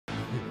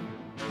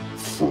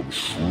From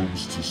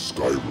Shrooms to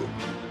Skyrim,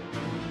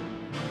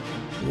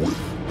 with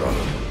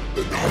none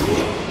and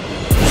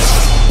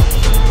Hiram.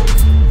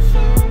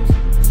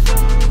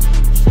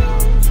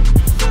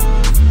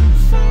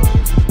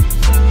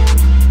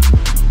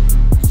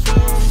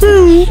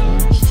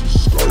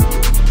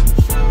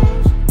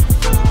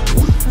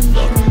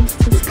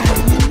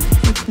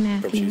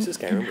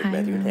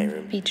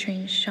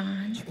 Featuring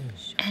Shawn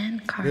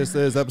and Carlos. This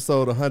is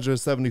episode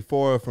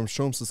 174 from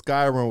Shrooms to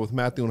Skyrim with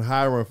Matthew and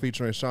Hiram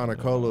featuring Shawn and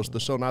Carlos. The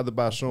show neither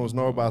about Shrooms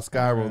nor about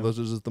Skyrim. Those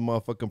are just the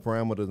motherfucking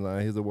parameters now.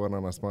 Here's a word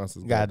on our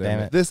sponsors. God damn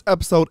it. This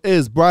episode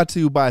is brought to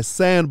you by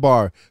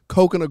Sandbar,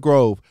 Coconut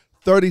Grove,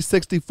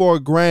 3064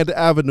 Grand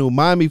Avenue,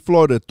 Miami,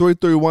 Florida,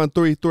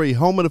 33133.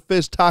 Home of the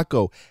Fish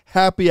Taco.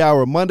 Happy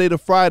hour, Monday to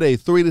Friday,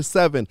 3 to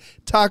 7.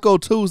 Taco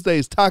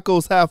Tuesdays,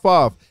 tacos half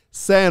off.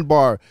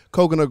 Sandbar,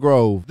 Coconut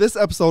Grove. This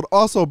episode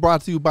also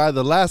brought to you by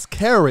The Last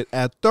Carrot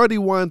at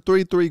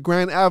 3133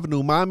 Grand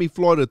Avenue, Miami,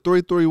 Florida,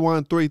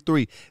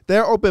 33133.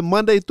 They're open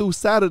Monday through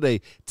Saturday,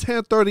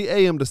 10:30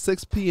 a.m. to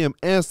 6 p.m.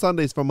 and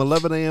Sundays from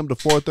 11 a.m. to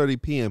 4:30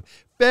 p.m.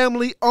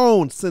 Family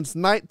owned since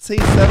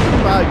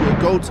 1975. Your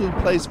go-to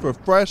place for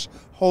fresh,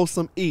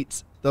 wholesome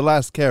eats. The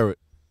Last Carrot.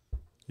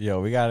 Yo,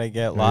 we gotta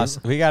get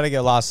Lost. We gotta get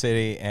Lost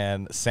City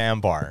and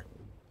Sandbar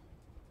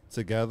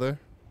Together?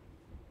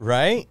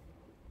 right.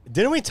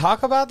 Didn't we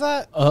talk about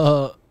that?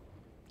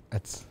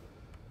 That's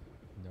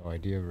no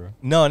idea, bro.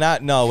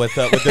 No, with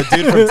the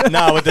dude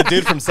from with the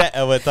dude from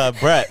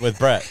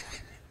Brett.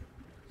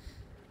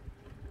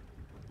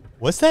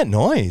 What's that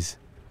noise?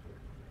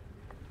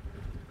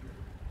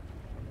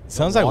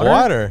 Sounds like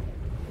water.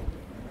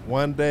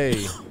 One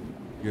day,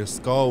 your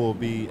skull will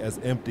be as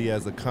empty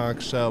as a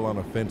conch shell on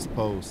a fence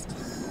post,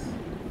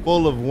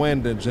 full of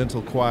wind and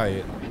gentle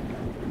quiet.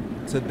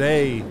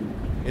 Today,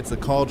 it's a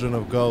cauldron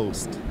of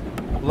ghosts,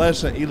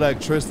 flesh and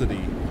electricity,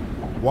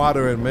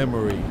 water and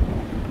memory,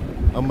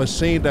 a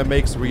machine that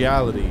makes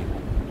reality.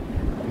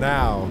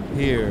 Now,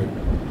 here,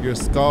 your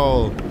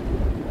skull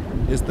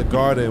is the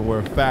garden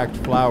where fact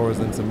flowers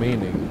into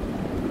meaning.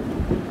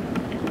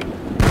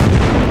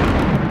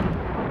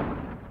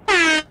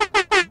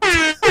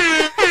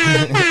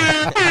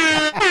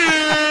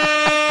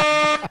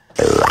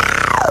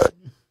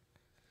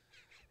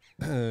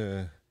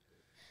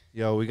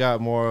 Yo, we got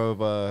more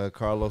of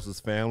Carlos's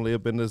family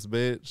up in this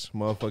bitch.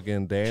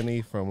 Motherfucking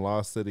Danny from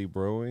Lost City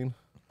Brewing.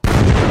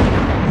 How's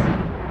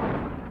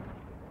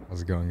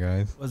it going,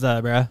 guys? What's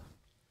up, bro?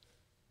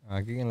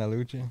 Aquí en la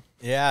lucha.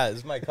 Yeah,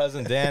 it's my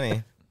cousin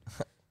Danny.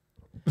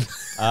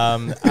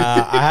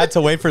 I had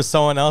to wait for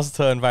someone else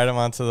to invite him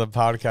onto the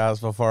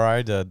podcast before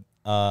I did.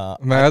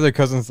 My other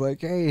cousin's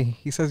like, hey,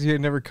 he says you'd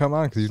never come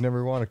on because you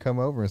never want to come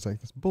over. It's like,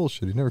 that's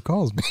bullshit. He never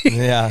calls me.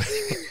 Yeah,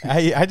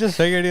 I just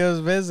figured he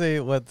was busy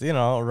with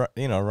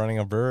running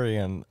a brewery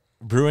and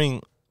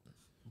brewing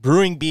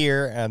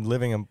beer and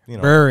living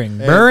Burring.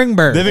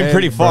 living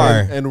pretty far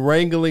and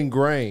wrangling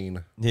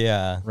grain.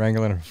 Yeah,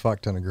 Wrangling a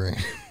fuck ton of grain.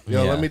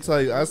 Yo, Yeah. let me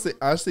tell you,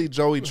 I see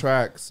Joey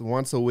tracks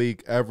once a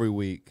week, every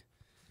week,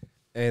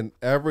 and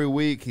every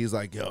week he's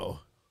like, yo,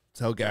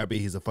 tell Gabby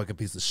he's a fucking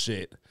piece of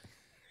shit.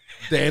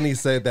 Danny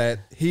said that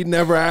he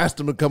never asked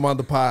him to come on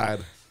the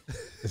pod.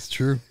 It's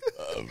true.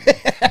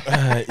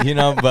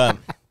 but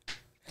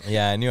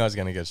yeah, I knew I was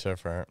gonna get shit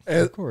for it.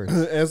 And, Of course.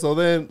 And so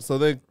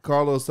then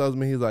Carlos tells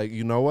me, he's like,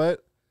 you know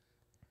what?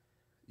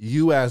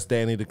 You asked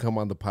Danny to come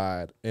on the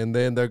pod, and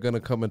then they're gonna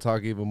come and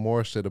talk even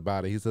more shit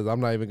about it. He says, I'm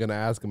not even gonna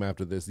ask him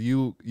after this.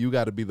 You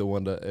got to be the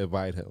one to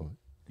invite him.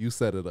 You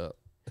set it up.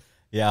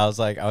 Yeah, I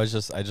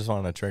just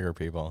wanted to trigger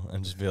people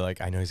and just be like,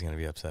 I know he's gonna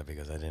be upset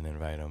because I didn't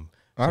invite him.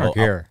 I don't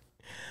care.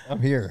 I'm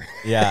here.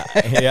 Yeah,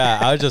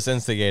 I was just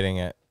instigating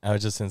it. I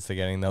was just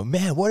instigating though.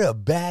 Man, what a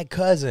bad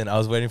cousin. I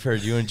was waiting for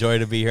you and Joy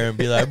to be here and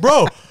be like,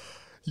 bro,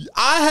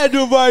 I had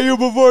to invite you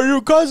before your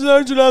cousin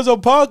actually has a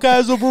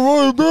podcast.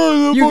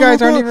 You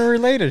guys aren't even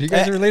related. You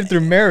guys are related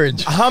through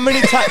marriage. How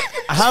many times?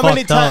 How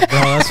many times, bro?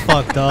 That's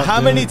fucked up. How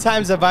dude. many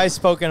times have I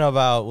spoken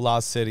about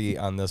Lost City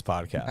on this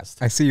podcast?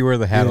 I see you wear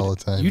the hat Dude, all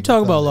the time. You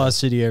talk about Lost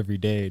City every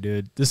day,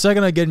 dude. The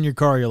second I get in your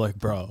car, you're like,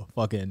 bro,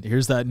 fucking,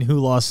 here's that new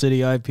Lost City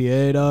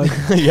IPA, dog.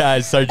 Yeah, I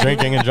start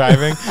drinking and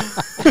driving.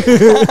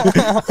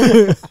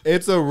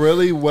 It's a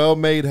really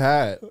well-made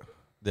hat.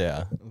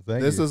 Yeah,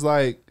 This is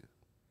like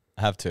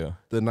I have to.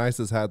 the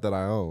nicest hat that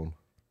I own.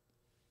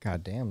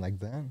 God damn, like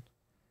that.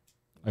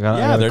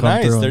 Yeah, they're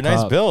nice. They're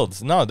nice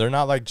builds. No, they're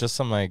not like just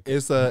some like. We'll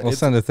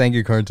send a thank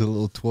you card to the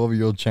little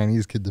 12-year-old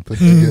Chinese kid to put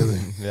together.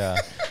 Yeah.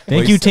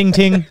 Thank you, Ting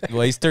Ting.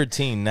 Well, he's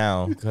 13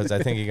 now because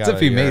I think he got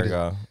Except it a he year made it.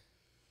 ago.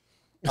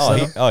 He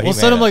We'll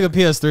send him like a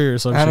PS3 or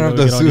something. I don't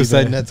know if those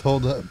suicide nets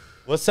hold up.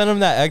 We'll send him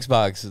that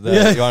Xbox that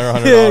Yeah. you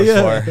want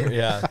 $100 for.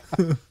 Yeah.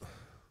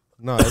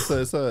 No, it's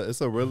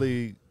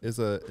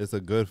a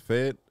good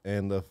fit,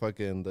 and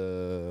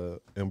the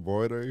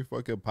embroidery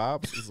fucking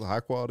pops. It's a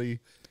high quality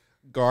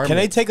garment. Can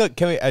I take a?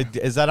 Can we?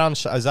 Is that on?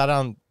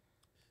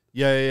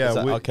 Yeah. Is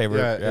that- okay,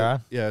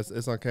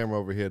 It's on camera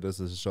over here. This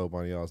is a show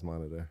on y'all's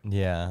monitor.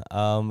 Yeah.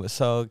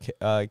 So,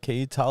 can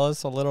you tell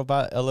us a little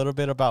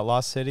bit about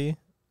Lost City?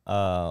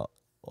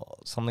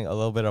 something a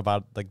little bit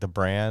about like the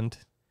brand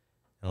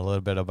and a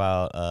little bit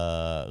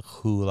about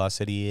who Lost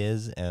City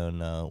is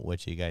and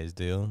what you guys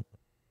do?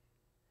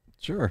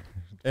 Sure.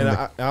 And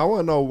I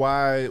want to know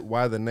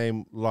why the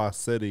name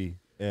Lost City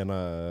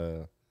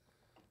and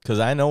Because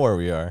I know where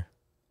we are.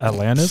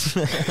 Atlantis?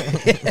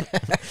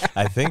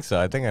 I think so.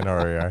 I think I know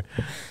where we are.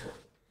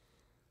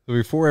 So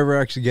before ever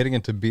actually getting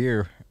into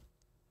beer,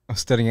 I was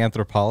studying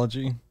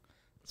anthropology.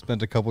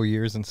 Spent a couple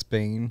years in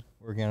Spain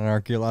working on an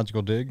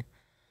archaeological dig.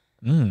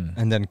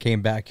 And then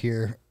came back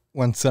here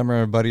one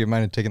summer. A buddy of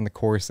mine had taken the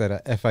course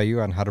at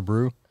FIU on how to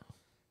brew.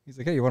 He's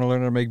like, hey, you want to learn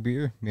how to make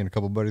beer? Me and a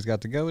couple buddies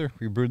got together.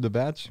 We brewed the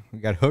batch. We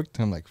got hooked.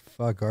 I'm like,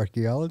 fuck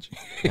archaeology.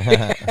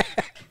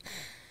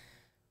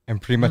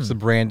 And pretty much the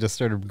brand just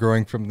started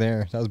growing from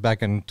there. That was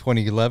back in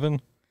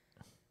 2011.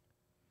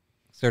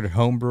 Started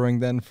home brewing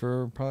then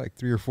for probably like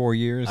 3 or 4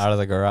 years. Out of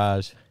the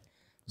garage.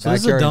 So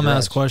this is a Backyard dumbass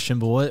garage. question,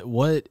 but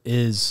what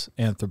is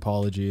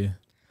anthropology?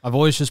 I've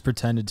always just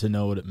pretended to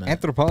know what it meant.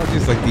 Anthropology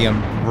is like the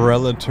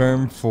umbrella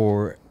term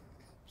for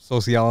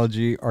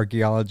sociology,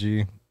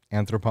 archaeology,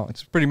 anthropology.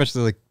 It's pretty much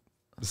like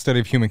the study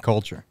of human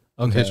culture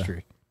and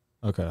history.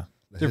 Okay.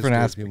 the Different history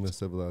of aspects. human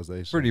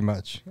civilization. Pretty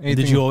much.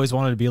 Did you always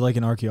want to be like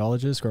an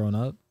archaeologist growing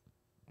up?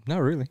 Not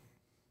really.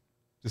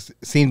 Just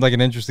seemed like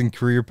an interesting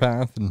career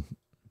path and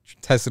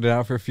tested it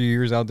out for a few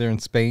years out there in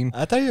Spain.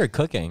 I thought you were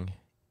cooking.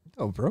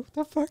 Oh, bro, what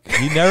the fuck?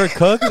 You never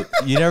cooked?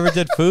 You never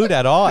did food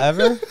at all,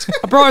 ever?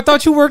 Bro, I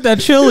thought you worked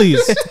at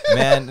Chili's.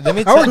 Man, let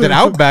me I tell worked you. at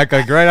Outback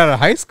like right out of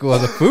high school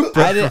as a food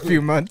prep for a didn't-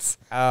 few months.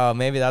 Oh,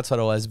 maybe that's what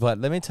it was. But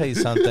let me tell you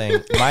something.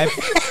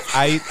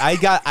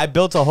 I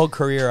built a whole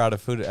career out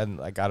of food and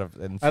like out of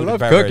food I and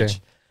love beverage.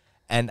 cooking.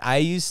 And I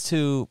used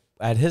to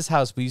at his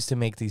house we used to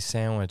make these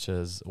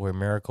sandwiches with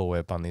Miracle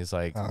Whip on these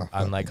like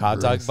on like hot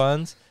dog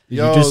buns. Did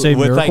you just say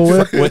With Miracle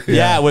like Whip?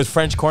 with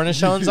French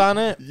cornichons on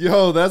it.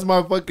 Yo, that's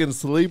my fucking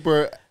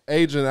sleeper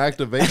agent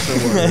activation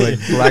word. Like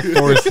Black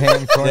Forest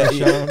ham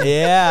cornichon.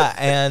 Yeah,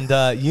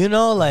 and you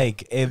know,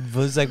 like it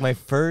was like my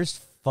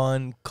first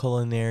fun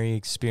culinary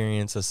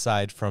experience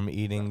aside from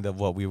eating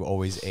what we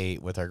always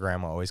ate with our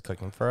grandma always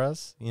cooking for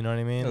us. You know what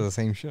I mean? The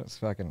same shit. It's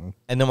fucking.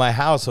 And in my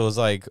house, it was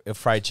like a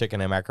fried chicken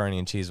and macaroni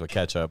and cheese with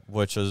ketchup,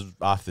 which was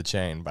off the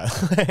chain, by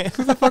the way.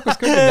 Who the fuck was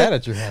cooking that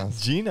at your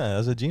house? Gina,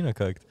 that's what Gina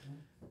cooked.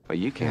 But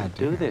you can't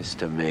do this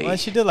to me. Well,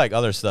 she did like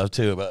other stuff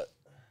too, but.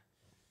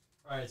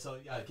 All right, so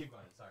yeah, keep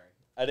going. Sorry,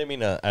 I didn't mean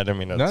to No,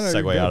 you're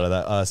segue good. out of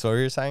that. So what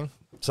were you saying?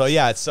 So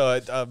yeah,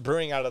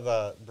 brewing out of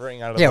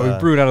Yeah, we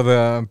brewed out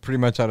of pretty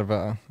much out of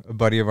a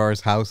buddy of ours'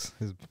 house,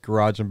 his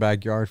garage and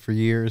backyard for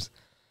years,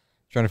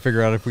 trying to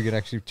figure out if we could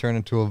actually turn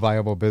into a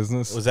viable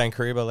business. Was that in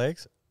Kariba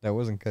Lakes? That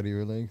wasn't Cuddy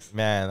Lakes.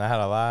 Man, I had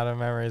a lot of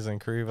memories in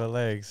Kariba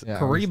Lakes. Yeah,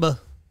 Kariba.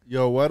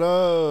 Yo, what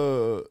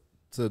to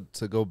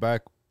go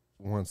back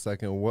 1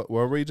 second, what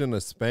region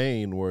of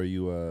Spain were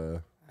you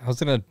I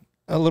was in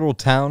a little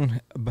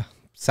town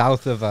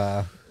south of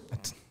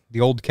the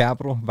old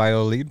capital,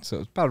 Valladolid. So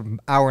it's about an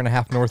hour and a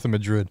half north of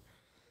Madrid,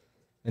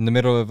 in the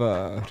middle of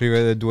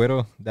Ribera del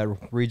Duero, that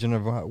region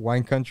of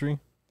wine country.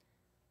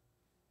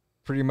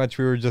 Pretty much,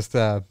 we were just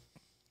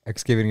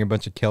excavating a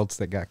bunch of Celts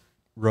that got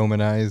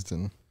Romanized,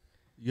 and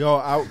Yo,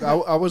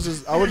 I was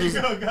just I was just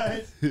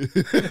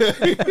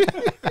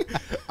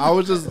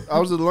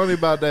learning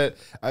about that.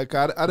 I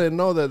didn't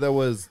know that there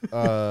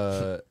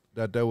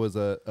was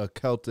a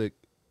Celtic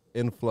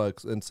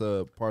influx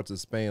into parts of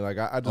Spain. Like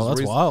I just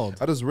that's wild.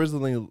 I just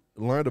recently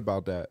learned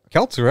about that.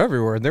 Celts are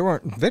everywhere. They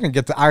didn't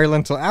get to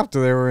Ireland till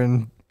after they were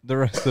in the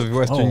rest of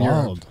Western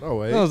Europe. wild. Oh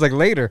wait, That was like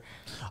later.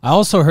 I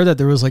also heard that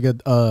there was like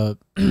a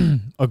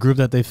a group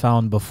that they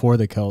found before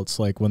the Celts,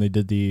 like when they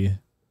did the,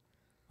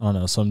 I don't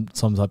know, some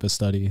type of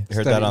study. You heard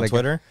Study, that on like-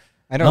 Twitter?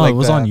 I know, No, like it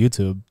was on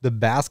YouTube. the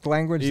Basque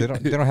language. They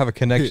don't have a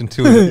connection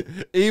to it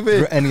even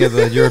through any of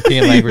the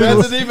European languages.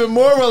 that's an even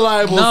more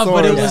reliable No,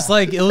 source. but it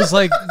was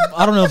like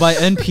I don't know, by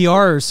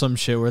NPR or some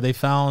shit where they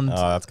found Oh,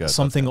 that's good.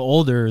 something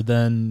older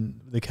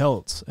than the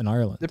Celts in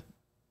Ireland.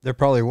 There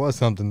probably was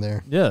something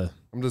there. Yeah.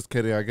 I'm just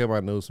kidding. I get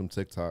my news from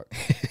TikTok.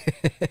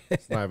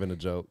 It's not even a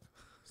joke.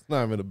 It's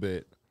not even a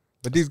bit.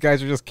 But these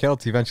guys are just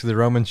Celts. Eventually, the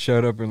Romans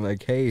showed up and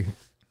like, hey,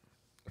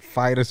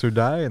 fight us or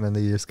die, and then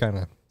they just kind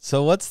of.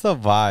 So what's the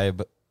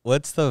vibe?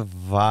 What's the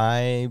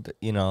vibe,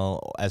 you know,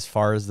 as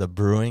far as the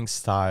brewing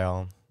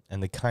style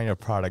and the kind of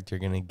product you're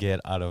going to get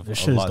out of This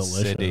shit is Lost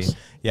City? delicious.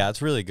 Yeah, it's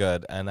really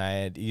good. And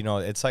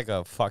it's like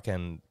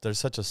there's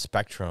such a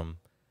spectrum,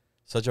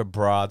 such a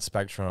broad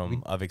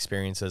spectrum of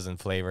experiences and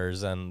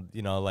flavors and,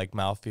 you know, like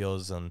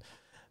mouthfeels and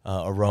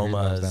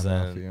aromas.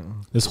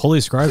 And This Holy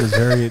Scribe is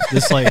very,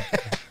 this like,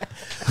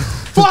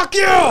 fuck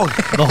you!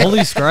 the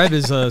Holy Scribe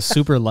is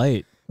super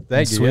light and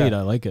Thank you, sweet. yeah.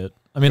 I like it.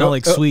 I mean, I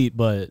like sweet,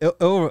 but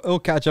It'll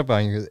catch up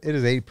on you. It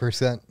is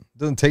 8%.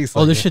 Doesn't taste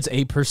like oh, this it. shit's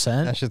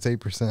 8%. That shit's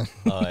 8%.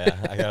 Oh,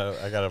 yeah.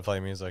 I gotta play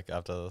music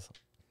after this.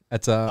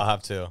 That's I'll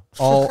have to. it's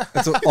all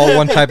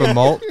one type of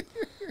malt.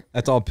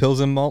 That's all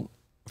Pilsen malt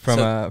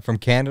from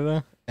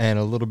Canada, and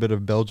a little bit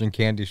of Belgian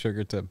candy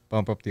sugar to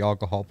bump up the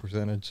alcohol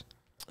percentage.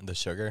 The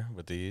sugar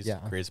with the yeast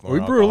creates more We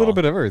brew a little alcohol.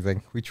 bit of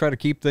everything. We try to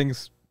keep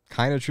things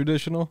kind of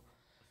traditional,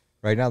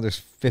 Right now, there's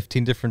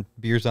 15 different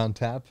beers on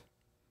tap.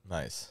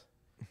 Nice.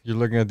 You're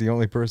looking at the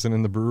only person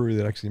in the brewery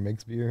that actually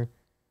makes beer.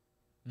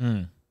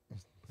 Mm.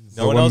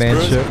 No one else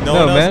brews? show. No No,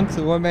 one else- man, it's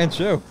a one-man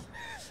show.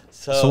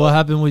 So what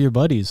happened with your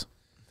buddies?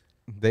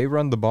 They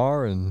run the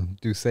bar and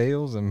do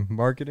sales and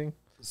marketing.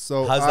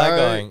 So How's that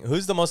going?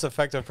 Who's the most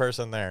effective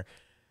person there?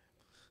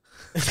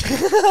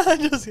 I'm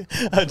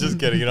just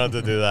kidding. You don't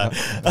have to do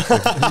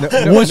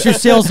that. What's your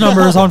sales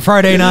numbers on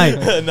Friday night?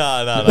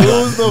 No.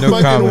 Who's the No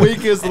fucking comment.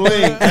 weakest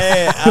link?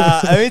 Hey,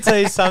 let me tell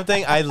you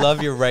something. I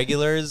love your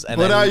regulars. And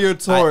Put out your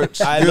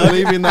torch. I You're love-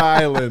 leaving the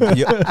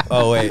island.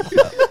 Oh wait.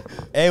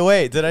 Hey,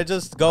 wait. Did I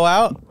just go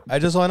out? I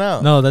just went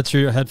out. No, that's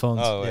your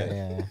headphones. Oh wait.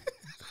 Yeah.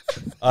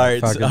 All right,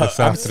 Fucking so, I'm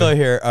disaster. still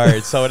here. All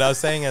right, so what I was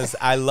saying is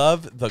I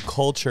love the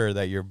culture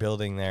that you're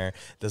building there,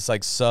 this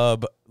like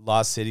sub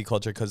Lost City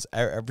culture, because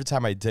every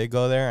time I did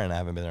go there, and I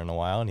haven't been there in a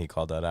while, and he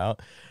called that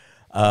out,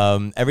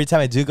 every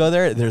time I do go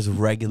there, there's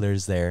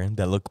regulars there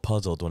that look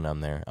puzzled when I'm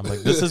there. I'm like,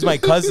 this is my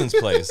cousin's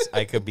place.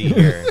 I could be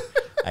here.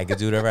 I could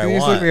do whatever I You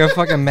just want. look like a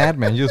fucking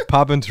madman. You just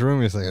pop into a room,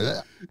 you're just like,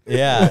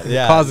 "Ugh."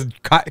 Yeah. Cause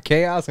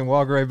chaos and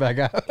walk right back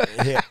out.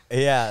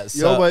 Yeah.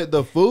 So, Yo, but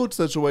the food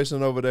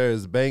situation over there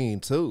is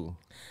banging too.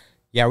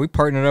 Yeah, we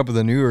partnered up with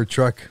a newer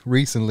truck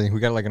recently. We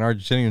got like an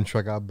Argentinian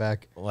truck out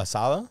back.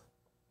 wasada?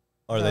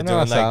 Or No, they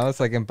no, doing like it's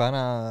like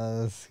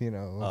empanadas, you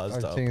know, Oh,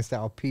 that's dope. Argentinian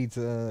style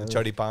pizza,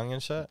 choripán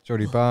and shit?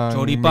 choripán,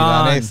 Choripán.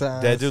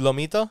 milanesas. They do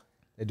lomito?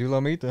 They do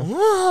lomito.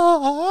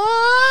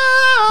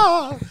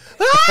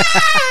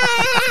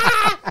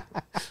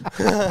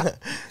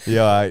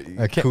 Yo,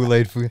 A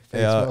Kool-Aid food.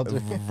 Yeah,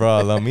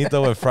 bro,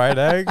 lomito with fried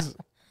eggs.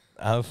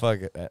 I'm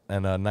fucking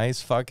and a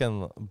nice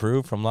fucking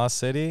brew from Lost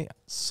City.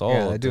 So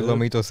Yeah, they do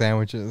lomito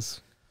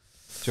sandwiches,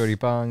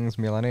 choripans,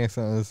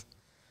 milanesas.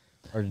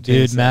 Argentinian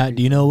Dude, style Matt, pizza.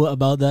 do you know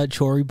about that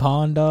chori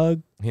pond,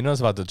 dog? He knows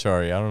about the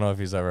chori. I don't know if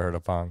he's ever heard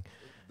of pong.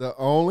 The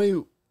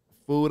only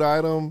food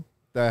item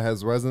that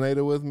has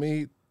resonated with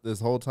me this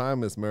whole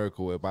time is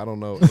Miracle Whip. I don't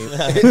know.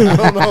 I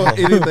don't know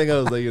anything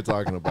else that you're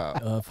talking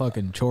about.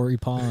 Fucking chori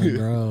pond,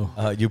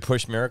 bro. You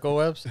push Miracle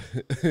Whips?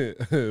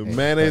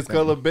 Mayonnaise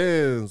color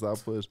bins. I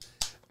push.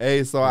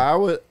 Hey, so I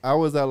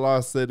was at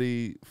Lost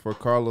City for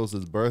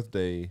Carlos's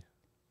birthday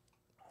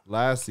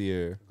last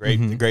year,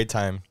 Great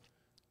time.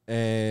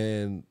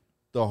 and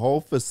the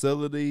whole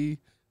facility,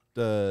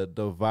 the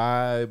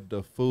vibe,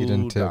 the food,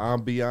 didn't the tip.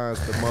 ambiance,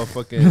 the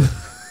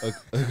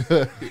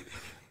motherfucking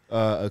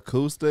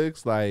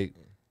acoustics, like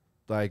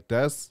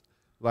that's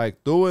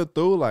like through and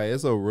through, like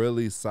it's a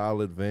really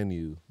solid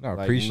venue. No,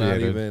 like,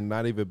 appreciate it.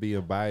 Not even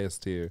being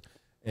biased here.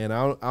 And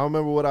I don't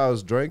remember what I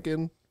was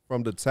drinking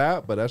from the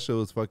tap, but that shit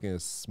was fucking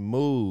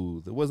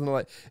smooth. It wasn't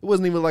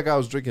even like I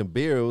was drinking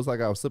beer. It was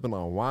like I was sipping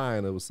on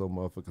wine. It was so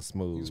motherfucking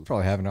smooth. He was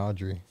probably having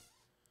Audrey.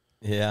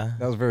 Yeah.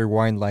 That was very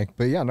wine-like,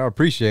 but yeah, no,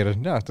 appreciate it.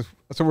 No,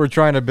 that's what we're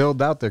trying to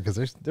build out there, because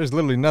there's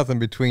literally nothing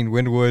between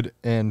Wynwood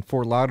and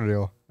Fort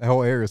Lauderdale. The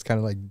whole area is kind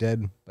of like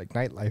dead, like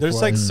nightlife.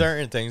 There's like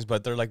certain things,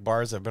 but they're like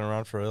bars that have been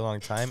around for a really long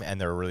time, and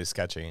they're really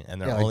sketchy.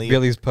 And they're yeah, only like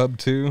Billy's Pub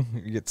too.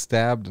 You get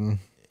stabbed and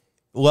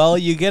well,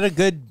 you get a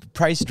good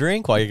price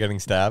drink while you're getting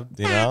stabbed.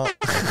 You know,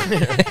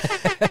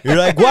 you're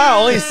like,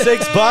 wow, only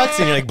 $6, and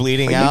you're like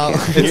bleeding out.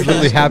 it's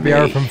literally happy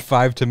hour from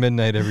 5 to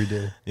midnight every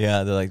day.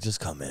 Yeah, they're like, just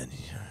come in.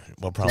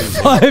 We'll probably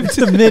 5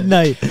 to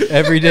midnight.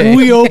 Every day.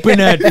 We open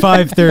at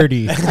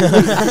 5:30.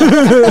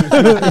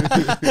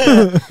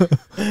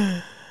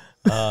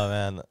 Oh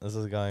man, this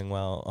is going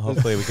well.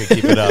 Hopefully we can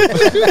keep it up.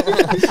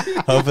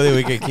 Hopefully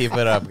we can keep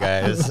it up,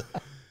 guys.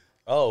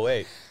 Oh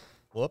wait,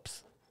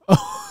 whoops.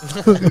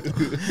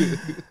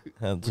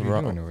 That's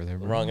wrong. doing over there,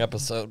 bro? Wrong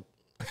episode.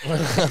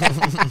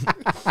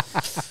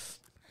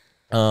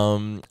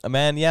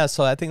 Man, yeah.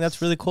 So I think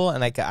that's really cool,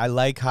 and I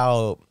like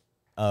how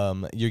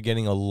you're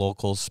getting a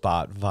local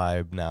spot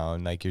vibe now,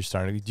 and like you're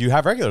starting. You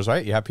have regulars,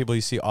 right? You have people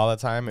you see all the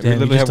time. We Damn, you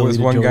literally just have this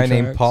deleted one Joey guy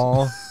named Tracks?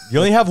 Paul. You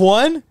only have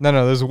one?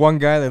 No, there's one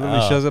guy that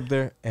literally Oh. shows up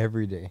there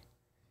every day.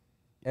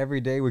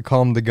 Every day we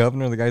call him the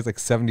governor. The guy's like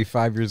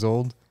 75 years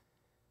old.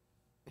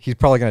 He's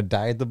probably gonna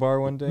die at the bar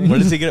one day. What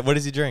does he get? What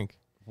does he drink?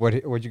 What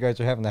you guys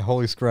are having? That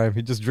Holy Scribe.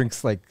 He just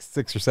drinks like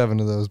 6 or 7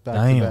 of those back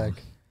Damn. to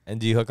back. And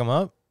do you hook him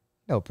up?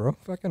 No, bro,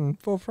 fucking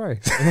full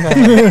price.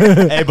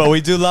 Hey, but we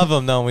do love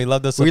him, though. We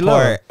love the support. We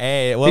love him.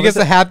 Hey, what He was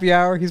gets it? a happy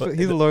hour. He's a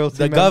loyalty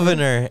The member.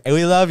 governor. Hey,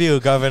 we love you,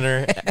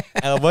 governor.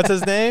 What's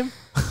his name?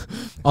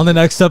 On the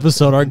next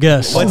episode, our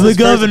guest, What's the his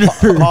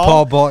first- governor.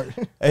 Paul Bart.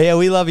 Hey,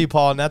 we love you,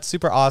 Paul, and that's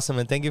super awesome.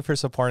 And thank you for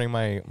supporting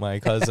my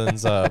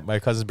cousin's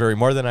brewery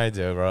more than I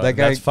do, bro. That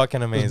guy That's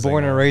fucking amazing. Was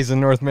born and bro. raised in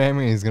North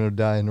Miami. He's gonna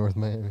die in North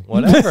Miami.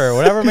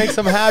 Whatever makes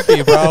him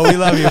happy, bro. We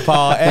love you,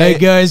 Paul. That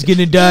guy's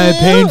gonna die a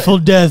painful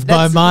death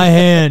by my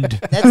hand.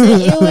 That's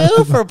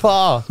a for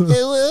Paul.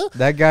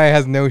 That guy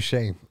has no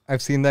shame.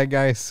 I've seen that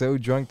guy so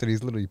drunk that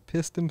he's literally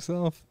pissed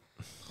himself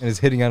and is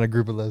hitting on a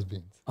group of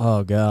lesbians.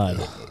 Oh God,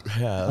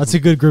 Yeah, that's a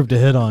good group to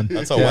hit on.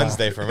 that's a Yeah.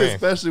 Wednesday for me.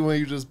 Especially when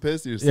you just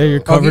piss yourself. Yeah, you're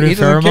covered in he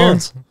doesn't care.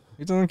 pheromones.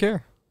 He doesn't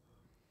care.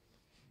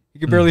 He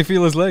can barely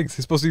feel his legs.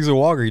 He's supposed to use a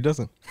walker. He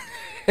doesn't.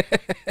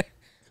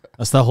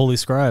 That's that holy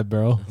scribe,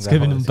 bro. It's That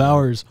giving holy him scribe.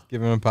 powers.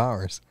 Giving him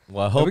powers.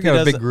 Well, I But hope we he got a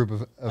doesn't. big group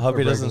of I hope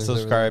he doesn't regulars over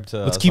subscribe to.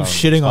 Let's us keep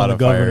shitting on the Spotify or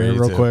governor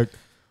real YouTube. quick. there.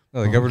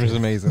 No, the governor's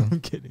amazing. I'm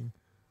kidding.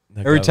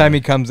 The Every time governor.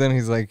 he comes in,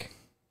 he's like,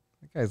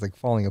 that guy's like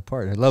falling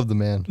apart. I love the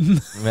man.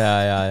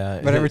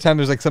 Yeah. But every time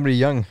there's like somebody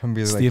young, I'm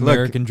be It's like, the look,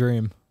 American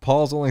dream.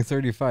 Paul's only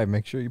 35.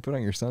 Make sure you put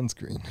on your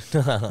sunscreen.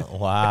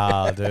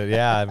 Wow, dude.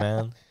 Yeah,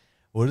 man.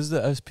 What is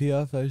the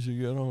SPF I should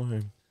get on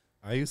him?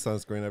 I use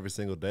sunscreen every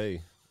single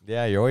day.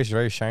 Yeah, you're always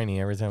very shiny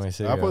every time I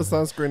see you. I put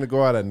sunscreen to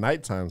go out at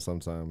nighttime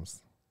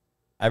sometimes.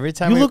 Every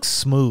time You we- look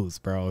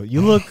smooth, bro.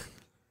 You look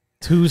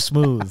too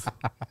smooth.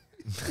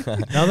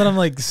 Now that I'm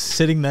like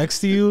sitting next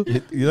to you,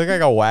 you look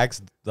like a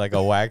wax.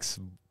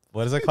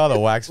 What is it called? A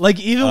wax. like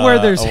even where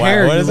there's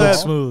hair, what you is look it?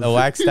 smooth. A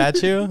wax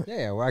statue?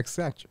 Yeah, wax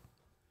statue.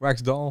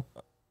 Wax doll.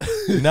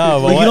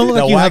 No, but Like, you don't look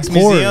the like you have wax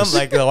museum, pores.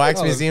 like the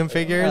wax Oh, museum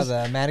figures.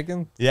 Yeah, the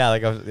mannequin.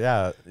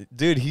 Yeah,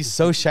 dude, he's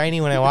so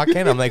shiny when I walk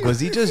in. I'm like, was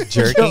he just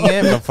jerking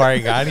it before I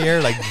got here?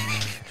 Like,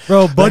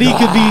 Bro, Buddy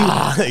could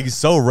be he's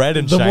so red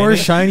and the shiny. more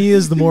shiny he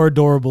is, the more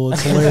adorable.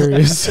 It's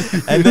hilarious.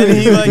 And then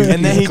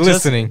he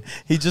glistening.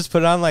 he just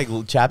put on like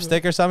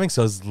chapstick or something,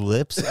 so his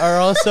lips are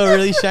also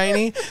really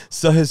shiny.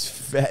 So we're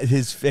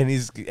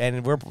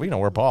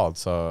bald,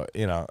 so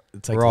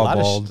it's like We're a all lot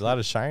bald. of a lot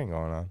of shining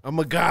going on. I'm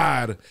a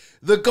god,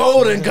 the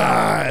golden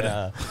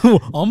god.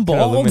 I'm Gotta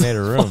bald. illuminate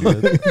a room,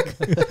 dude.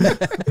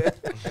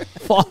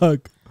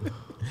 Fuck.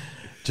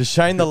 Just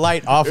shine the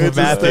light off of It's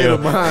a state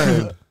of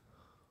Matthew. mind.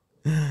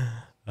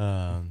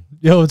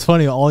 Yo, it's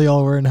funny. All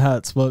y'all wearing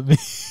hats, but me.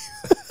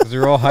 Because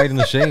they're all hiding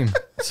the shame.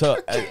 Yeah,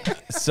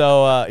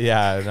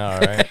 I know,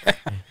 right?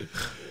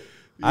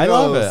 I Yo,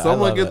 love it.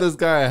 Someone I get love this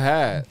guy a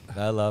hat. it.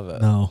 I love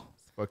it. No.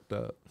 It's fucked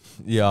up.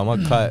 Yeah, I'm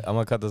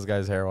gonna cut this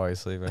guy's hair while he's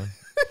sleeping.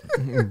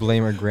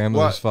 Blame her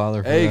grandmother's What?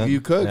 father for Hey, that.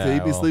 you cook. Yeah,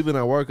 He'd I be will. sleeping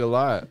at work a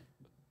lot.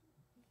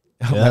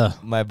 Yeah.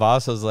 My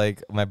boss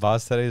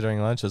today during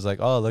lunch was like,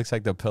 "Oh, it looks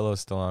like the pillow's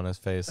still on his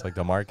face, like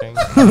the marking."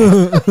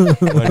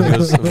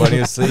 when he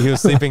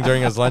was sleeping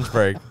during his lunch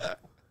break.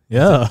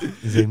 Yeah.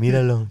 He's like,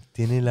 "Míralo,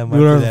 tiene la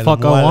Whatever the fuck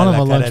I almohada want en on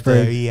la my cara lunch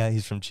break." todavía."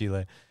 He's from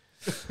Chile.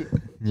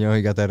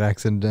 He got that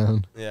accent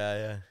down.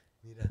 Yeah.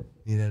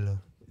 Míralo.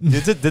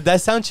 Did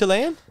that sound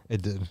Chilean?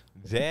 It did.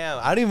 Damn,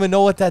 I don't even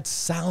know what that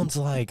sounds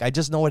like. I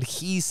just know what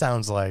he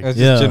sounds like. It's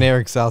Yeah. just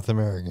generic South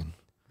American.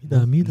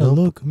 Mira,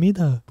 look,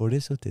 mira. Por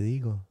eso te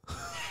digo.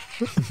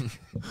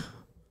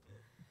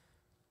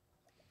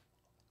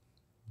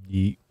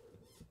 Yeet.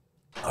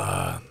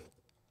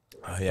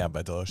 Yeah,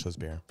 but delicious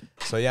beer.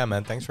 So yeah,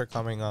 man, thanks for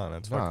coming on.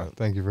 It's fucking,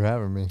 Thank you for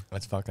having me.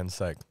 it's fucking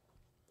sick.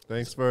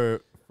 Thanks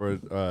for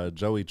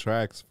Joey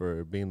Trax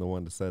for being the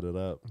one to set it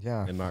up.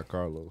 Yeah. And not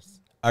Carlos.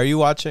 Are you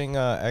watching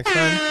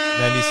X-Men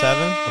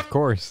 97? Of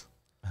course.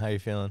 How you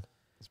feeling?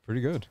 It's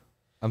pretty good.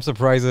 I'm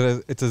surprised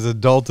that it's as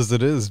adult as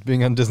it is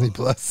being on Disney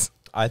Plus.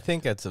 I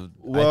think it's a.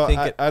 Well,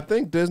 I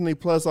think Disney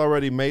Plus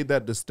already made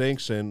that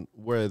distinction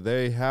where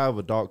they have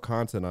adult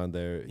content on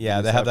there. Yeah,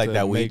 You they just have like to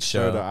that make weed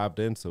sure show. to opt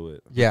into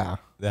it. Yeah.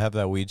 they have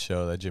that weed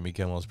show that Jimmy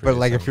Kimmel's But producing.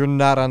 like if you're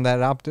not on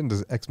that opt-in,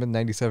 does X-Men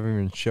 97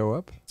 even show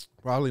up?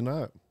 Probably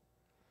not.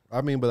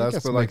 I mean, but I that's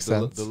guess for it like makes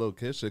sense. the little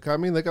kid shit. I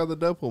mean, they got the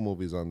Deadpool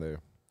movies on there,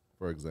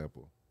 for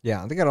example.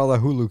 Yeah, they got all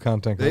that Hulu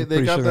content. They I'm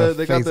pretty got sure the they'll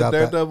they got phase the out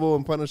that. Daredevil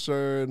and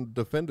Punisher and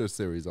Defender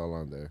series all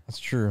on there. That's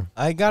true.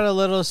 I get a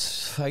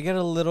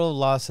little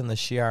lost in the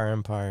Shi'ar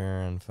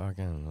Empire and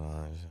fucking.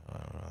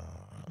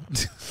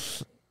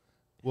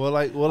 Well,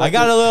 I like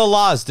got a little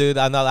lost, dude.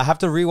 I have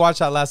to rewatch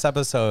that last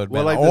episode,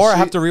 Well, man. like the Or I Shi-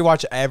 have to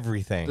rewatch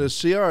everything. the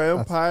Shi'ar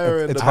Empire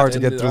and it's the, hard to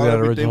and get the- through all that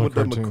everything original with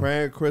the cartoon.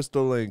 McCran,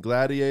 Crystal, and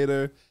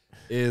Gladiator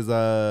is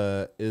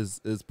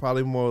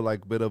probably more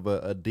like a bit of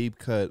a deep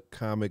cut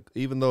comic.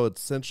 Even though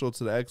it's central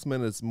to the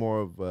X-Men, it's more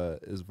of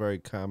is very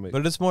comic.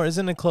 But it's more,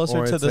 isn't it closer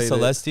to the orientated.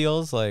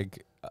 Celestials?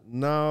 Like,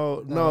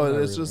 no, not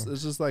it's really.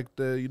 just like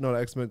the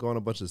X-Men go on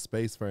a bunch of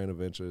space faring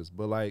adventures.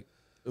 But like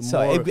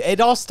so more, it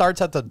all starts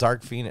at the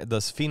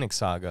the Phoenix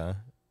Saga.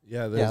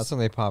 yeah, Yeah, there's- that's when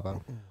they pop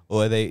out.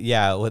 Or with the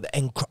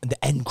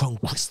Encron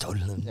Crystal.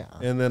 Yeah.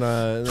 And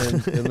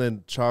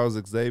then Charles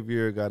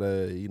Xavier got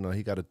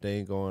he got a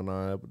thing going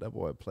on. But that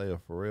boy play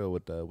for real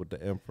with the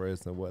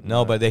Empress and whatnot.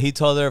 No, but he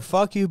told her,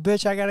 "Fuck you,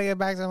 bitch! I gotta get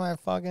back to my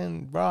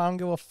fucking bro. I don't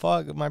give a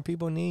fuck. My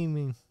people need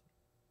me."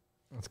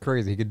 That's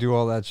crazy. He could do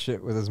all that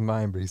shit with his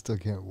mind, but he still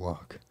can't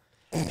walk.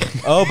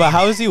 Oh, but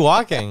how is he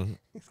walking?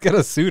 He's got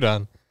a suit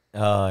on.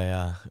 Oh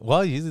yeah.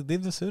 Well, you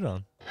leave the suit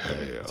on.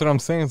 That's what I'm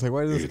saying. It's like,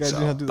 why does this guy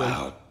not do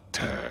that?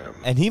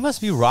 And he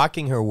must be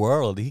rocking her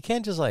world. He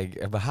can't just like.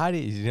 But how do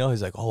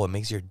he's like, oh, it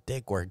makes your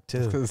dick work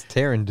too. Because it's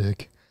Terran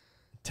dick.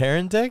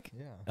 Terran dick?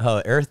 Yeah.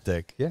 Oh, Earth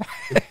dick. Yeah.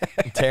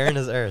 Terran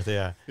is Earth.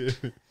 Yeah.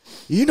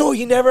 You know,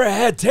 you never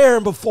had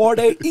Terran before.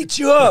 They eat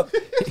you up.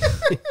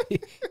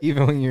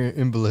 Even when you're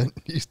invalid,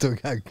 you still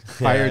got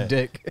fire Yeah.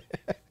 dick.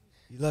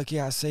 You lucky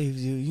I saved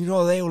you. You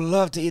know they would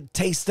love to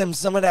taste them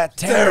some of that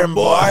Terran,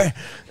 boy.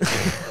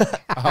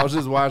 I was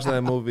just watching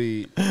that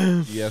movie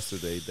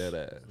yesterday, dead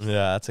ass.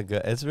 Yeah,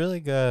 it's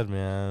really good,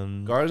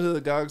 man. Guardians of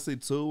the Galaxy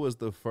 2 was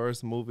the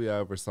first movie I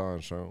ever saw in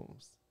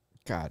Shrooms.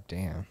 God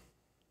damn.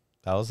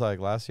 That was like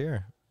last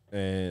year.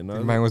 And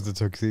Mine was the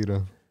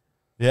tuxedo.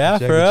 Yeah,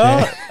 Jackie for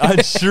real? On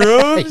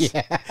Shrooms?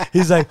 Yeah.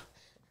 He's like,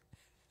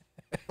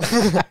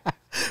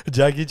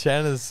 Jackie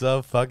Chan is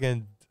so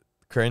fucking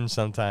cringe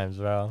sometimes,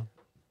 bro.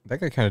 That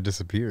guy kind of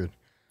disappeared.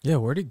 Yeah,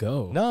 where'd he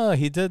go? No,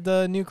 he did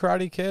the new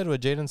Karate Kid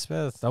with Jaden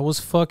Smith. That was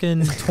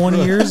fucking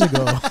 20 years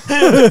ago.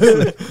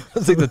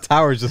 It's like the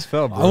towers just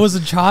fell, bro. I was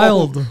a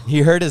child.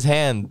 He hurt his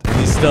hand. And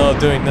he's still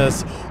doing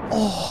this.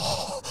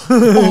 Oh.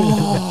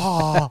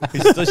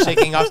 He's still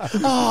shaking off.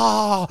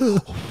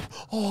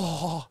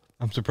 Oh.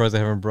 I'm surprised they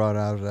haven't brought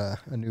out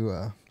a new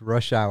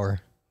Rush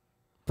Hour.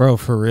 Bro,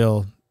 for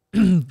real.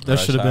 That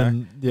Rush should have Hour?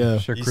 been, yeah. I'm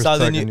sure You Chris saw,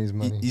 the Tucker new, needs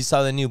money. you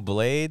saw the new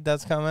Blade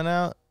that's coming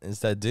out? It's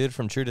that dude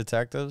from True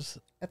Detectives.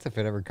 That's if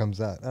it ever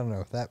comes out. I don't know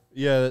if that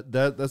yeah,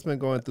 that's been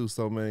going through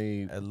so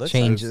many. It looks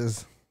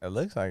changes. Like, it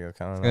looks like it's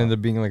coming It's gonna end out.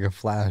 up being like a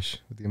Flash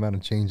with the amount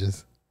of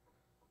changes.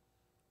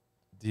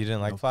 You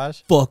didn't like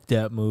Flash? Fuck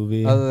that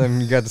movie. Other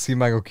than you got to see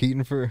Michael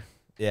Keaton for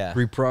Yeah.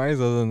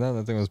 reprise. Other than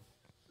that thing was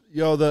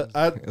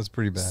It was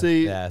pretty bad.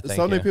 see Yeah, thank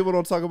something you. people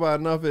don't talk about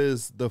enough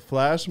is the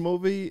Flash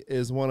movie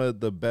is one of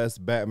the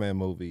best Batman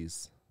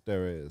movies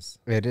there is.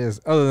 It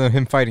is. Other than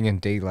him fighting in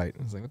daylight,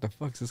 I was like, "What the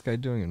fuck's this guy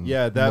doing?"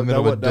 Yeah, in the that-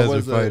 middle that of a wa- that desert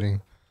was a-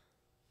 fighting.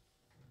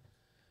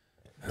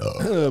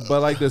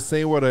 But like the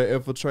scene where they're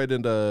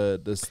infiltrating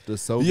the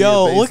Soviet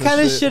Yo, base what and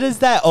kind of shit is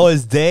that? Oh,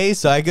 it's day,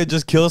 so I could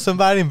just kill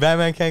somebody and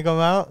Batman can't come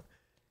out?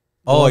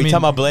 Oh, Well, I you mean-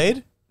 talking about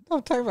Blade? No,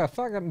 I'm talking about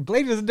fucking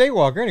Blade is a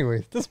daywalker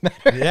anyway. Doesn't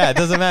matter. Yeah, it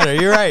doesn't matter.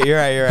 You're right.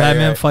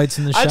 Batman fights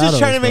in the I'm shadows, just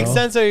trying to make bro.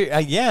 sense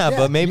of yeah,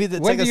 but maybe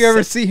that's when like do a you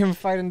ever si- see him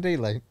fight in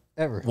daylight?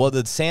 Ever? Well,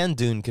 the sand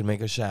dune can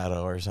make a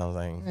shadow or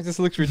something. It just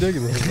looks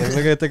ridiculous. Like,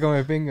 look at take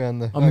my finger on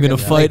the. I'm gonna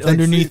fight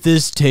underneath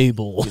this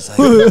table. He's like,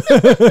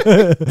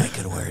 I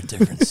could wear a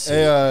different suit.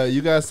 Hey,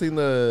 you guys seen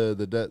the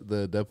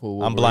Deadpool? I'm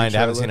Wolverine blind. I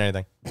haven't seen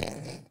trailer?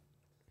 anything.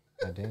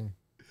 God damn.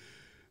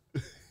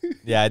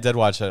 Yeah, I did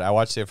watch it. I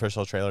watched the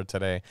official trailer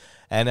today,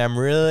 and I'm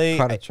really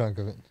Caught a chunk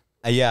of it.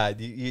 yeah.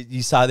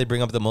 You saw they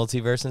bring up the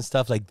multiverse and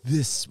stuff. Like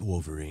this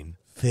Wolverine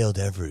failed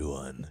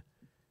everyone,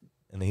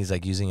 and then he's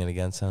like using it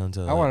against him.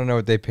 To I want to know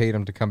what they paid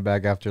him to come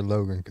back after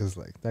Logan, because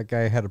like that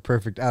guy had a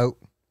perfect out.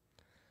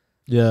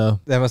 Yeah.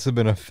 That must have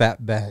been a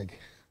fat bag.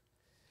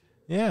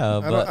 Yeah,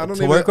 don't- but I don't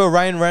to even- work with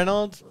Ryan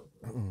Reynolds,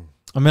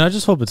 I mean, I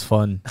just hope it's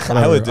fun.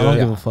 I would Whatever. do I don't it.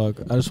 give a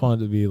fuck. I just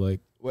want it to be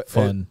like What-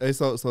 fun. Hey,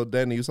 so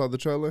Danny, you saw the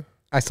trailer?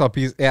 I saw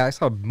piece. Yeah, I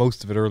saw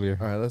most of it earlier.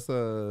 All right, let's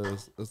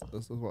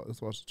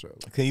watch the trailer.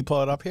 can you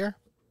pull it up here?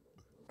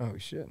 Oh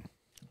shit!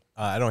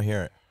 I don't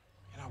hear it.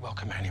 You're not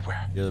welcome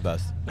anywhere. You're the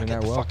best. You're Get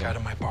not the fuck welcome. out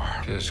of my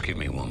bar. Just give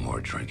me one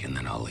more drink and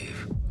then I'll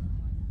leave.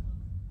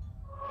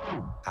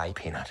 Hi,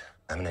 Peanut.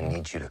 I'm gonna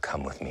need you to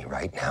come with me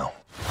right now.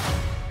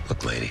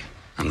 Look, lady,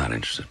 I'm not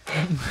interested.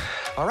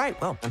 All right,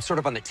 well, I'm sort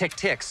of on the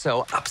tick-tick,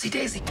 so upsy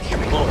daisy. Here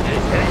we go.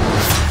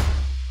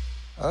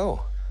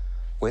 Oh,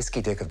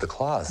 whiskey dick of the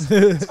claws.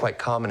 It's quite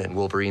common in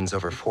Wolverines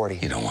over 40.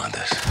 You don't want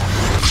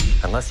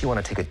this. Unless you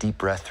want to take a deep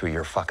breath through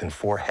your fucking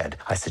forehead,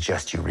 I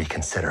suggest you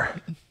reconsider.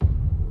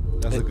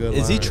 That's a good.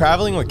 Is he line.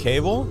 traveling with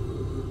cable?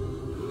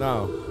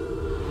 No.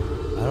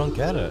 I don't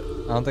get it.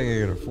 I don't think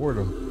I could afford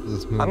him for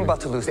this movie. I'm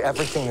about to lose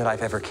everything that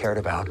I've ever cared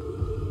about.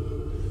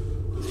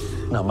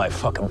 Not my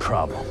fucking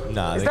problem.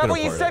 Nah, Is they that could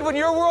what you afford said it. when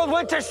your world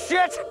went to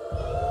shit?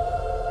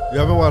 You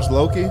haven't watched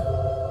Loki?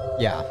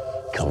 Yeah.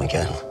 Come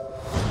again.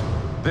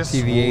 This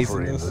TVAs in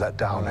Wolverine this? let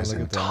down Oh, his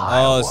look at that.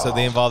 entire Oh, world. so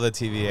they involve the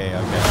TVA.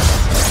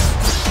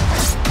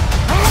 Okay.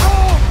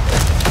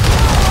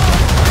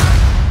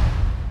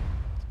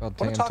 About Want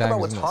to 10 talk about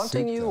times what's in a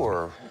haunting suit, you, though.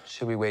 or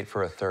should we wait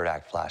for a third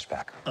act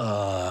flashback?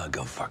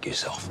 Go fuck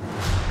yourself.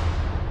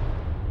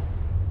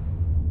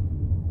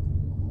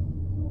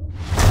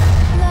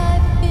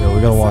 Yeah,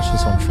 we gotta watch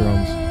this on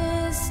Shrooms.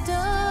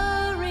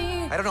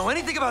 I don't know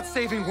anything about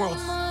saving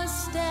worlds.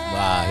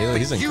 Wow,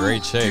 he's in you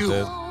great shape, do.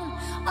 dude.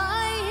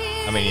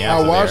 I mean, yeah.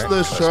 I watched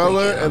this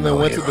trailer and then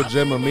went to the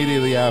gym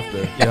immediately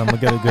after. Yeah, I'm gonna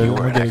get a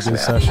good,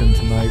 session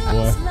tonight,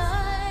 boy.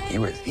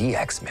 You were the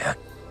X-Man.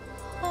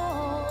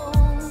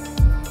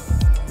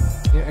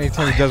 Yeah,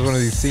 anytime he does one of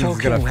these scenes, he's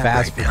gonna soaking wet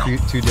fast right for now.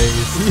 2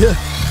 days. Yeah.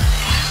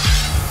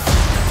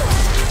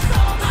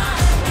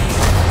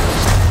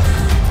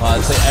 Wow,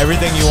 it's like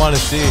everything you want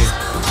to see.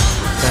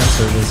 Fan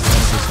service,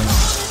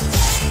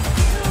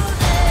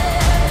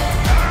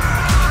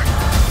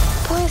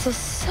 100%. Boys are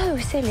so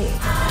silly.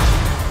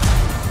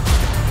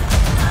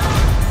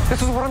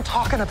 This is what I'm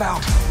talking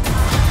about.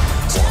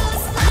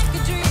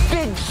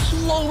 Big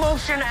slow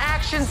motion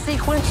action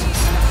sequence.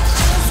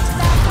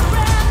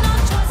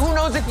 Who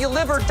knows if you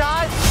live or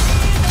die?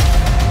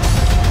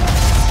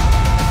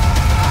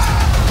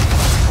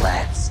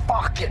 Let's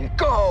fucking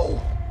go.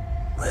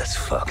 Let's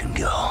fucking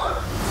go.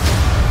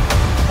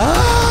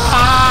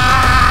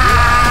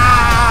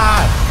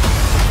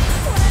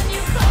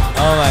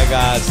 Oh my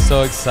god,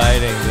 so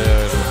exciting,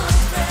 dude.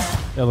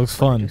 Yeah, it looks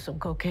fun. Some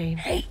cocaine.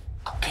 Hey,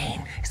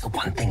 cocaine is the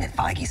one thing that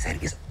Feige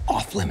said is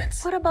off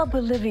limits. What about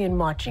Bolivian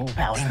marching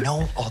powder? They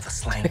know all the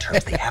slang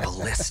terms. They have a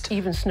list.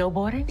 Even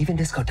snowboarding? Even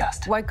disco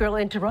dust. White girl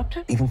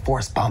interrupted? Even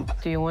forest bump.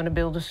 Do you want to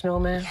build a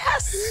snowman?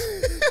 Yes!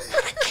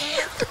 But I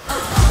can't.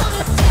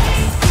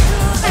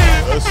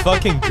 Let's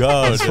fucking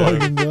go, Let's dude.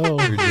 fucking go.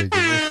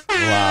 Ridiculous.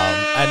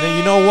 Wow. And then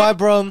you know what,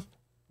 bro?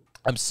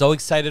 I'm so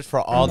excited for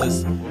all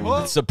this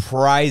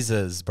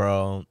surprises,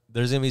 bro.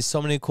 There's gonna be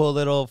so many cool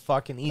little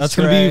fucking Easter That's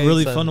gonna be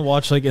really eggs fun to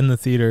watch, like in the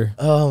theater.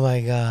 Oh my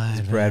god.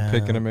 Is Brad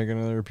Pitt gonna make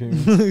another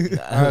appearance?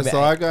 All right,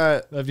 so I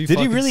got That'd be Did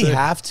he fucking really sick.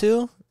 have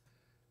to?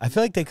 I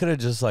feel like they could have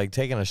just like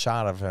taken a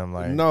shot of him.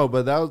 Like no,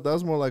 but that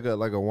was more like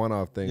a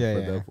one-off thing Yeah, for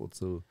yeah. Deadpool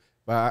too.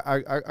 But I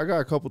got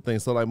a couple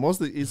things. So like most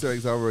of the Easter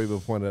eggs have already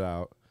been pointed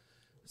out.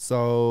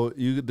 So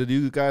did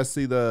you guys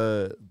see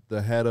the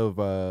head of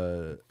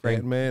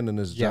Ant-Man in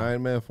his Yeah.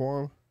 giant man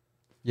form?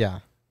 Yeah.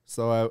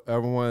 So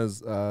everyone's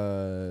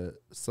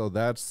so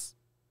that's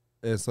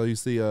and so you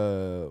see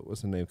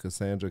what's her name,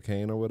 Cassandra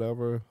Cain or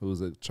whatever,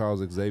 who's a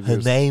Charles her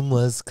Xavier's name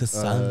was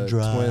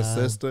Cassandra. twin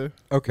sister.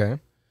 Okay.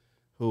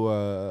 Who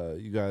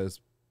you guys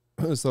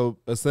so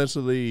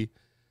essentially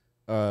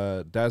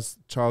that's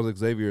Charles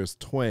Xavier's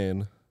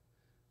twin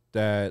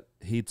that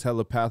he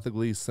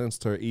telepathically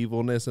sensed her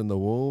evilness in the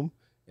womb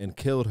and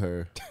killed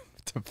her.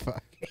 What the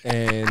fuck?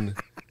 And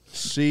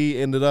she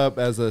ended up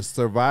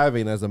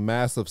surviving as a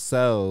mass of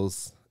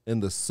cells in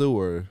the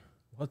sewer.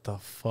 What the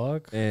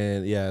fuck?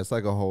 And yeah, it's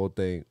like a whole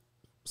thing.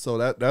 So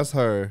that's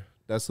her.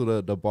 That's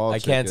who the ball I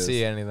chick can't is.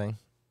 see anything.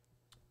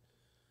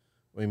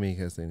 What do you mean you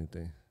can't see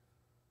anything?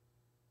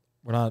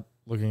 We're not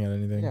looking at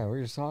anything. Yeah,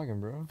 we're just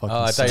talking, bro. Fucking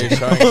Oh, I thought you sick.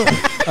 were showing.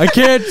 I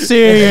can't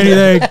see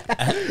anything.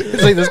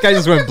 It's like this guy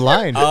just went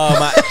blind. Oh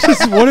my.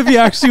 Just what if he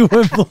actually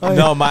went blind?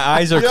 No, my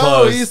eyes are Yo,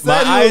 closed. he said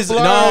My he was eyes.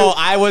 blind. No,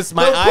 I was.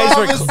 My the eyes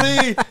were.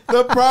 prophecy,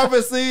 the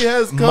prophecy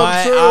has come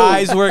My true.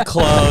 eyes were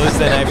closed,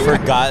 and I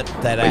forgot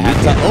that I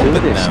had to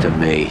open them.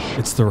 me.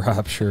 It's the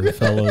rapture,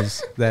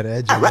 fellas. That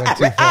edge went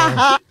too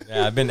far.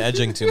 Yeah, I've been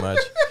edging too much.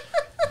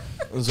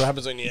 That's what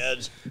happens when you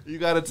edge. You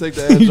got to take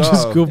the edge You off.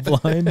 just go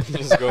blind. You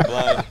just go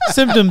blind.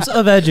 Symptoms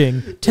of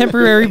edging: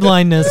 temporary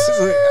blindness,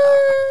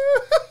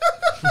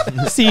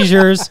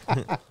 seizures.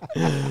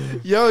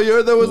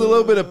 Yo, there was a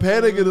little bit of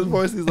panic in his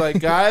voice. He's like,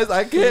 guys,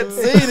 I can't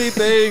see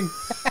anything.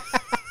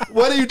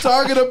 What are you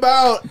talking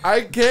about?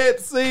 I can't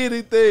see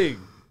anything.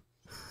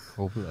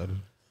 Cold-blooded.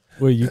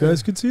 Wait, you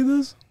guys could see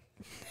this?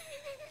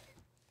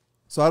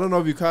 So I don't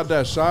know if you caught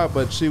that shot,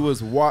 but she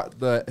was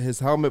his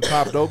helmet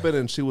popped open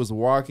and she was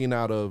walking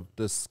out of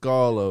the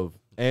skull of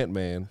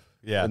Ant-Man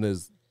in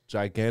his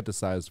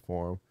giganticized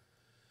form.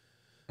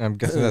 I'm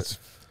guessing that's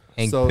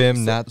Hank So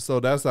Pym, not so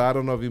that's I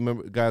don't know if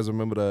you guys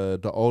remember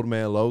the Old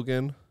Man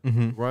Logan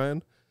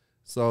run.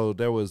 So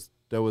there was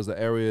an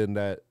area in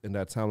that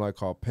timeline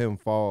called Pym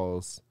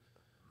Falls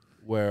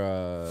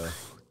where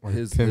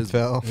his Pym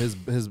fell. his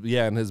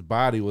and his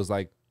body was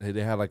like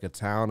they had like a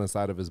town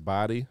inside of his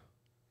body.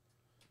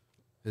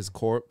 His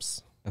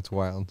corpse. That's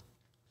wild.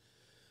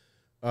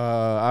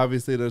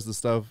 Obviously there's the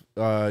stuff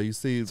you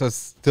see. So it's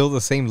still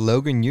the same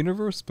Logan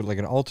universe, but like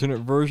an alternate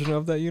version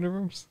of that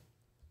universe?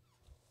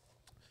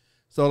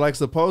 So like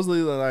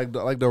supposedly like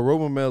the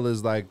rumor mill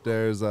is like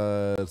there's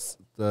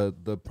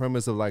the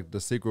premise of like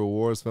the Secret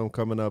Wars film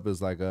coming up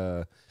is like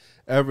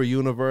every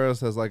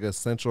universe has like a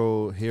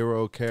central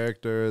hero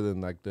character,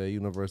 then like the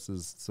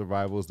universe's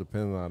survival is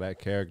dependent on that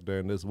character,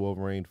 and this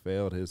Wolverine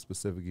failed his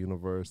specific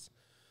universe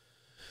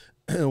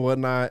and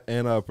whatnot,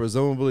 and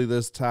presumably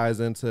this ties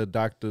into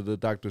the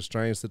Doctor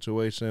Strange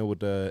situation with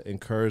the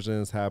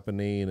incursions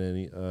happening and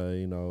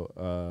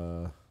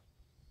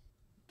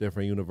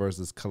different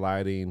universes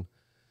colliding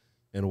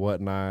and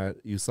whatnot.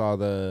 You saw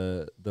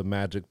the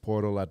magic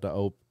portal at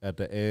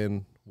the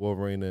end.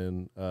 Wolverine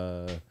and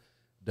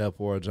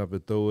Deadpool are jumping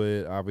through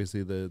it.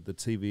 Obviously, the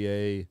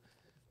TVA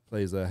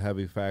plays a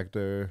heavy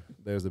factor.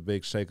 There's a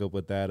big shakeup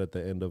with that at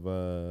the end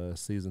of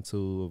season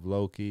 2 of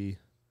Loki,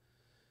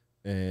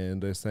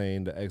 and they're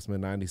saying the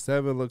X-Men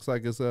 97 looks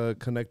like it's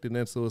connected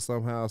into it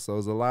somehow. So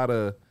there's a lot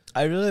of.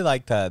 I really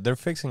like that. They're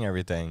fixing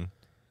everything.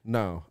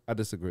 No, I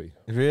disagree.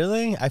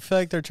 Really? I feel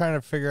like they're trying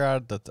to figure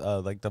out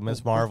the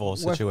Miss Marvel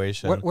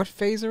situation. What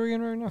phase are we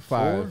in right now?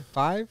 5.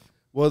 5?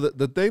 Well,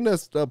 the thing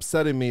that's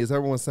upsetting me is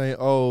everyone saying,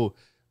 "Oh,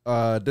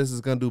 this is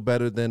gonna do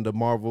better than the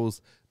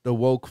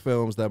woke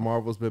films that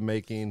Marvel's been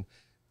making."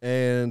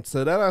 And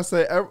so that I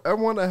say,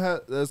 everyone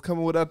that's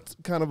coming with that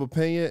kind of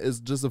opinion is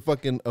just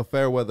a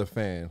fair weather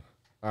fan.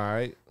 All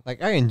right,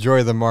 Like, I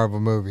enjoy the Marvel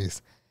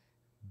movies,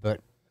 but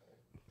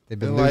they've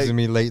been And, like- losing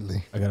me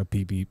lately. I got a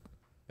beep beep.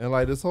 and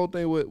like this whole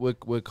thing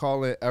with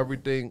calling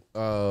everything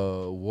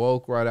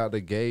woke right out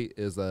the gate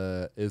is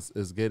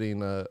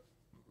getting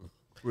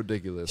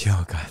ridiculous. Yo,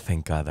 God,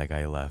 thank God that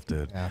guy left,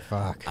 dude. Yeah,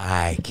 fuck.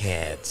 I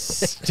can't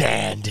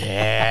stand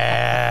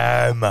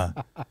him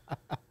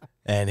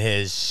and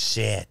his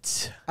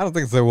shit. I don't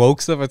think it's the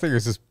woke stuff. I think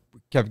it's just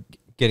kept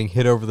getting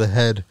hit over the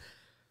head.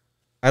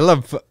 I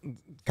love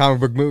comic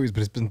book movies, but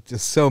it's been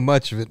just so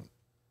much of it.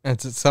 And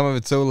some of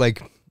it's so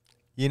like,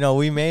 You know,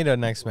 we made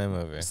an X-Men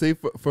movie. See,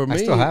 for me, I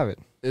still have it.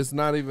 it's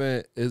not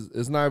even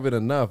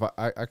enough.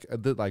 I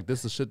did like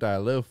this is shit that I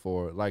live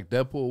for. Like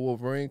Deadpool,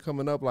 Wolverine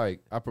coming up.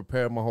 Like I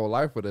prepared my whole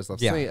life for this. I've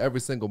seen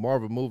every single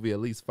Marvel movie at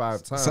least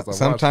 5 times.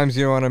 Sometimes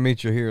you don't want to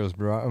meet your heroes,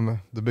 bro.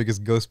 I'm the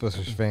biggest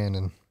Ghostbusters fan,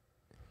 and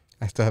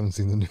I still haven't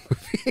seen the new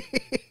movie.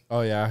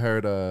 Oh yeah, I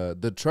heard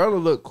the trailer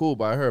looked cool,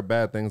 but I heard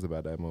bad things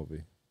about that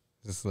movie.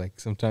 Just like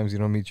sometimes you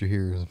don't meet your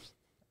heroes.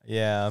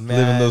 Yeah, man.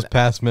 Living those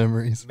past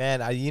memories. Man,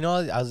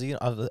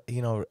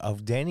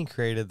 Danny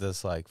created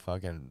this like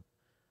fucking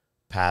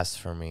past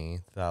for me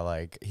that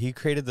like he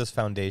created this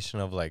foundation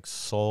of like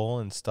soul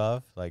and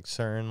stuff, like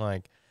certain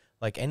like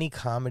any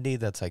comedy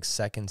that's like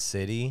Second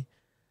City,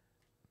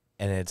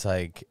 and it's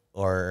like,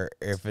 or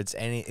if it's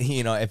any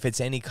if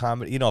it's any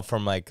comedy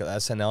from like the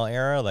SNL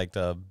era, like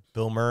the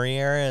Bill Murray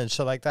era and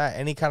shit like that,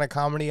 any kind of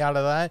comedy out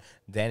of that,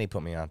 Danny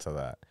put me onto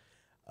that.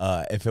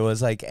 If it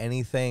was like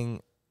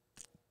anything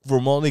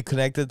remotely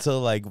connected to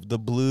like the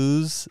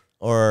blues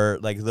or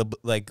like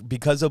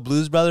because of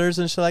Blues Brothers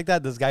and shit like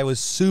that, this guy was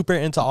super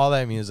into all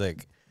that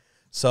music.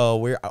 So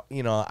we're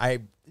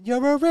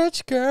you're a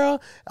rich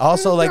girl.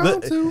 Also, like,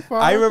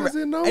 I remember,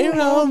 it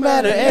don't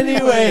matter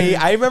anyway.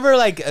 I remember,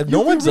 like,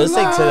 no one's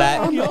listening to that.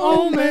 On your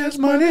own man's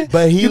money,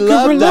 but he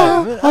loved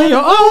that. On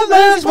your own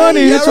man's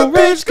money, it's a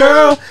rich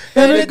girl,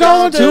 and it's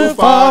gone too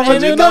far,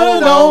 but you know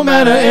it don't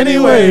matter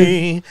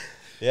anyway.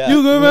 Yeah.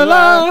 You can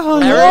rely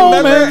on your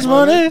own man's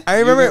money. I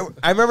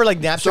remember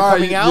like Napster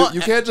coming out.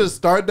 You can't just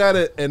start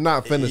that and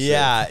not finish it.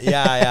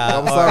 Yeah.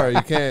 I'm sorry,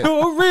 you can't.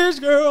 You're a rich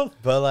girl.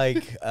 But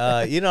like,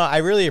 I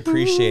really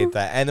appreciate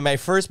that. And my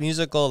first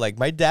musical, like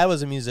my dad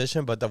was a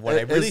musician, but when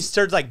I really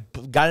started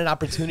like got an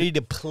opportunity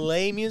to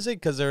play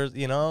music, because there's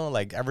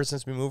like ever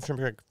since we moved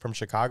from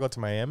Chicago to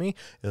Miami,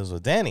 it was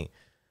with Danny.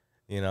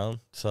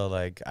 So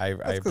like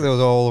that's because it was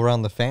all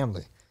around the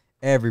family.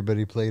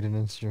 Everybody played an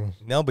instrument.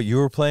 No, but you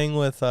were playing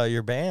with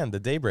your band,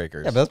 the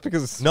Daybreakers. Yeah, but that's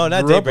because no,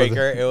 not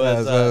Daybreaker. It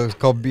was it was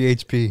called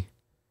BHP.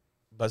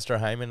 Buster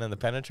Hyman and the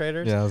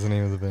Penetrators. Yeah, that was the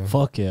name of the band.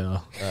 Fuck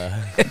yeah.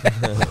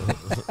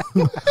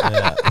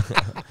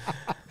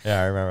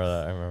 Yeah, I remember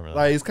that.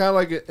 Like it's kind of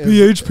like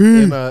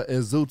BHP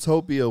in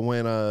Zootopia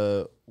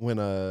when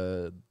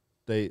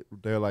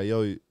they're like,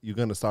 yo, you're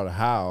gonna start a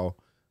howl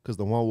because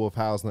the one wolf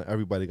howls and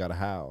everybody got a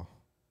howl.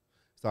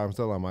 So I'm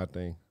still on my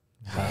thing.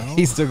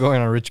 He's still going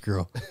on Rich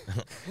Girl.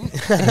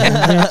 Rich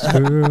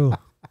girl.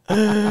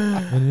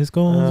 And it's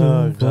going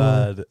oh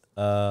God.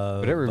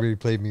 But everybody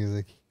played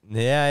music.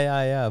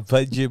 Yeah.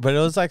 But it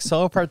was like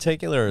so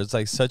particular. It's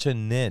like such a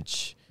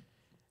niche.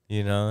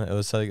 It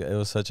was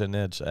such a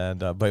niche, and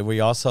but we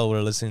also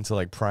were listening to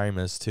like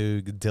Primus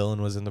too.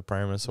 Dylan was into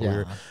Primus,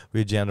 so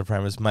we jammed to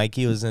Primus.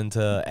 Mikey was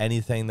into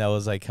anything that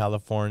was like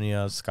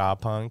California ska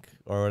punk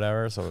or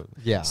whatever. So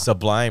yeah,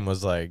 Sublime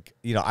was like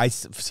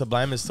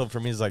Sublime is still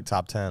for me is like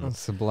top 10.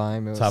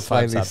 Sublime, it was top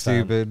 5, top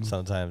stupid 10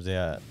 sometimes.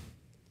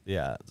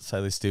 Yeah,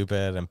 Slightly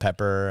Stupid and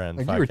Pepper and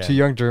like you were too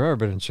young to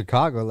remember, but in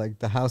Chicago, like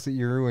the house that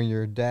you and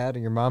your dad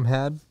and your mom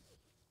had.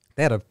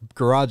 They had a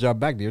garage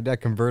out back. Your dad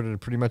converted it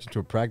pretty much into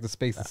a practice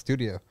space and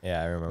studio.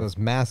 Yeah, I remember. It was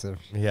massive.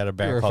 He had a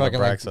band called the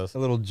Praxis. Like a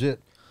little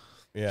jit.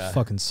 Yeah.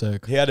 Fucking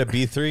sick. He had a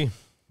B3.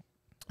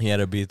 He had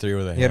a B3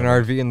 with a He had an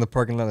RV in the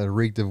parking lot that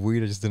reeked of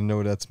weed. I just didn't know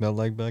what that smelled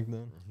like back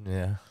then.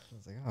 Yeah. I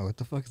was like, oh, what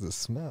the fuck is the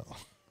smell?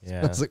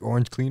 Yeah. It's like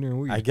orange cleaner and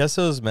weed. I guess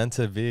it was meant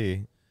to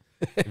be.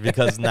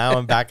 Because now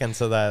I'm back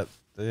into that,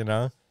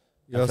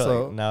 Yeah,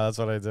 so like now that's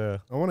what I do.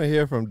 I want to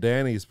hear from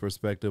Danny's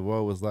perspective. What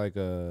it was like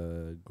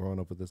growing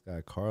up with this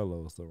guy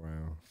Carlos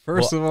around?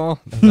 First of all,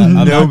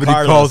 nobody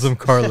calls him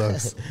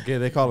Carlos. Yeah,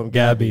 they call him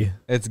Gabby.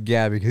 It's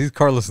Gabby because he's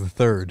Carlos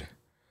III.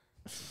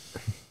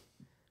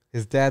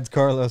 His dad's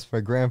Carlos.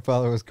 My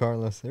grandfather was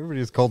Carlos.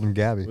 Everybody just called him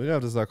Gabby. We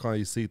have to start calling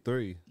you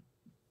C3.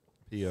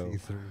 P.O.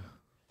 C3.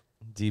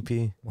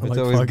 DP. It's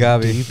always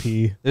Gabby.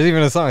 DP. There's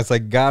even a song. It's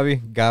like Gabby,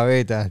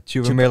 Gaveta,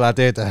 Chúpame la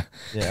teta.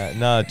 Yeah,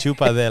 no,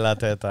 chupa de la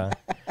teta.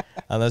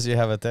 Unless you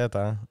have a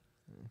teta.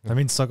 I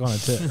mean, suck on a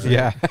tit.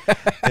 Yeah.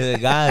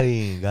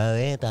 Gaby,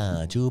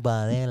 gaveta,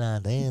 chupa de la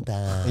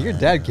teta. Your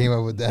dad came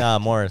up with that. Nah,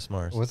 Morris.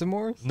 Was it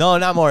Morris? No,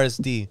 not Morris.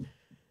 D.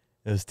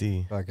 It was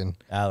D. Fucking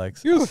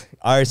Alex. All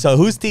right, so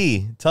who's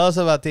D? Tell us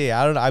about D.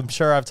 I'm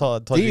sure I've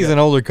told you. D's an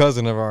older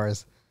cousin of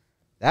ours.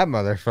 That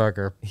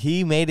motherfucker.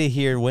 He made it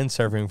here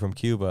windsurfing from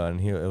Cuba, and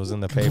it was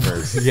in the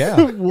papers.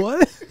 Yeah.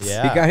 What?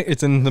 Yeah.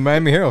 It's in the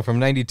Miami Herald from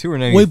 92 or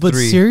 93. Wait, but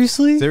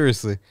seriously?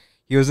 Seriously.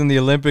 He was in the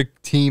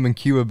Olympic team in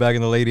Cuba back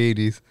in the late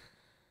 80s.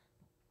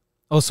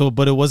 Oh,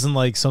 but it wasn't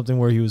like something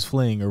where he was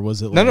fleeing, or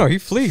was it? Like No, he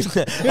flees.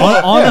 Wait,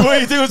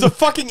 it was a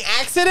fucking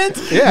accident?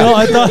 Yeah. No,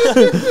 I thought.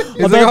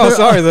 He's like, oh,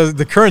 sorry,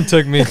 the current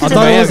took me. I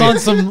thought it was on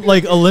some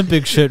like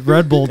Olympic shit,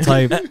 Red Bull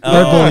type, Red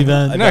Bull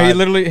event. No, he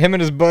literally, him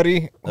and his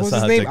buddy. What was That's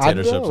his not name?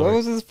 dictatorships Addo? What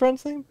was his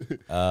friend's name?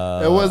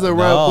 It wasn't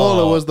Red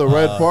Bull. It was the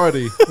Red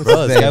Party.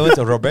 Bro, this guy went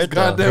to Roberto.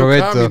 Goddamn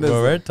Roberto. communism.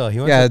 Roberto. He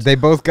went Yeah, to they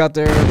both got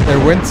their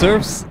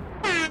windsurfs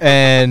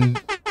and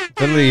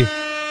literally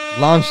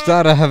launched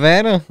out of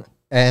Havana.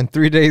 And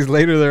 3 days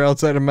later, they're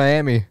outside of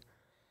Miami.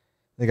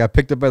 They got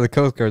picked up by the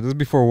Coast Guard. This is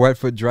before wet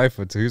foot, dry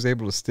foot, so he was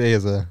able to stay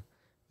as a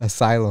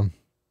asylum.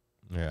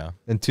 Yeah.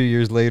 And 2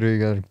 years later, you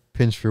got a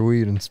pinch for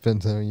weed and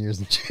spent 7 years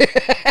in jail.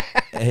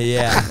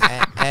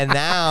 Yeah.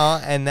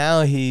 and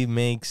now he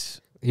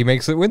makes it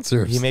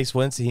windsurfs. He makes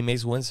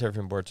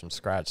windsurfing boards from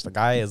scratch. The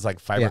guy is like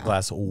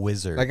fiberglass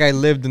wizard. That guy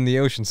lived in the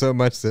ocean so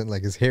much that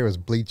like his hair was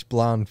bleached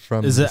blonde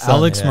from. Is the it sun.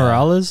 Alex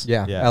Morales?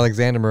 Yeah,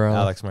 Alexander Morales.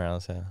 Alex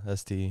Morales, yeah.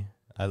 That's D.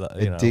 I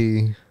love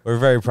D. We're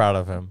very proud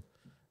of him.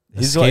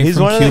 He's from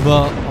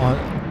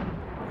Cuba.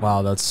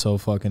 Wow, that's so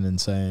fucking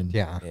insane.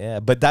 Yeah. Yeah,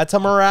 but that's a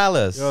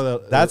Morales.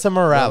 That's a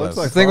Morales.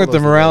 The thing with the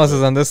Morales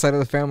is on this side of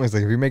the family is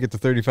like if you make it to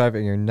 35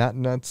 and you're not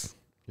nuts,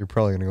 you're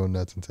probably gonna go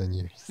nuts in 10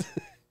 years.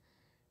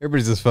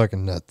 Everybody's just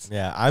fucking nuts.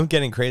 Yeah, I'm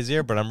getting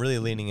crazier, but I'm really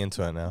leaning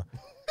into it now.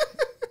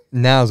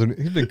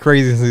 He's been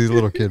crazy since he's a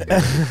little kid.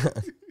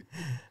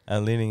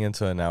 I'm leaning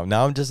into it now.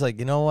 Now I'm just like,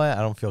 you know what?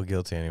 I don't feel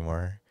guilty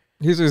anymore.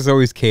 He's just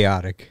always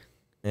chaotic.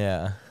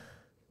 Yeah.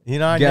 You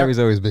know, Gary's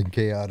always been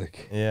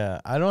chaotic.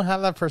 Yeah, I don't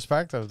have that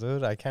perspective,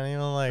 dude. I can't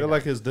even like. I feel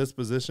like his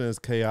disposition is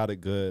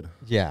chaotic good.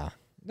 Yeah.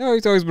 No,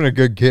 he's always been a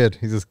good kid.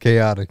 He's just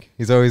chaotic.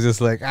 He's always just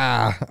like,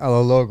 a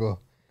lo loco.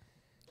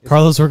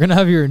 Carlos, we're gonna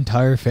have your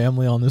entire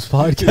family on this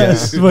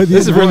podcast. Yeah.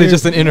 This is really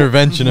just an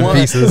intervention in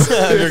pieces.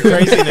 Your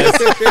craziness.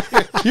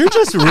 You're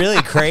just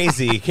really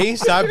crazy. Can you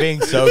stop being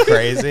so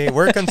crazy?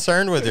 We're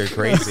concerned with your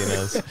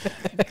craziness.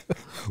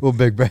 We'll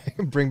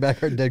bring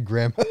back our dead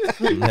grandma.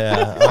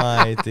 Yeah.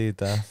 Ay,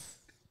 tita.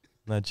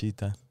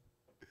 Nachita.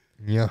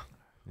 Yeah.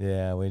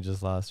 Yeah, we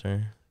just lost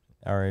her.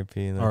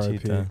 R.I.P.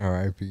 Nachita.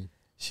 R.I.P.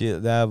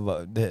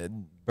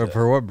 But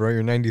for what, bro?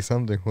 You're 90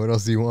 something. What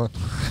else do you want?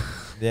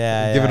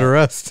 Yeah. Give it a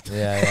rest.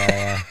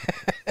 Yeah.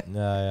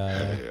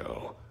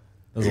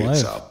 That's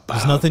life.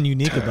 There's nothing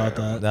unique about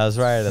that. That's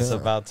right. It's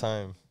about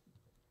time.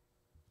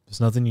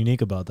 There's nothing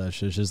unique about that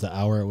shit. It's just the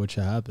hour at which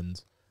it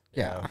happens.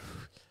 Yeah.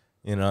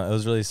 You know, it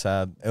was really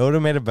sad. It would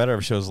have made it better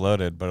if she was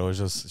loaded, but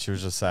she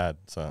was just sad.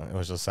 So it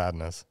was just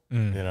sadness. You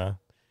know,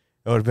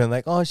 it would have been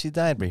like, oh, she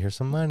died, but here's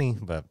some money.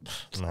 But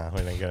no,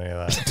 we didn't get any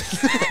of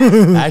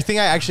that. I think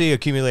I actually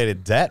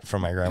accumulated debt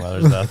from my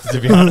grandmother's death,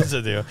 to be honest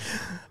with you.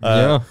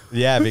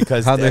 Yeah,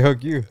 because how'd they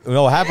hook you?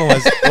 What happened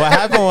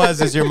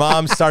was your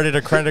mom started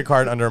a credit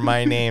card under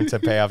my name to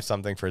pay off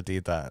something for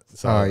Tita.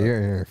 So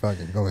you're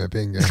fucking go ahead,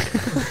 bingo.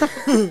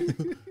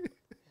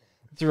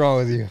 What's wrong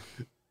with you?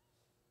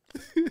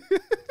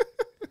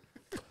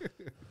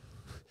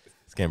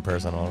 It's getting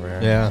personal over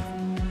here. Yeah.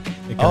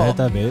 Hey, can I hit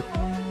that vape?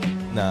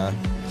 Nah.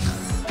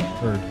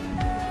 Heard.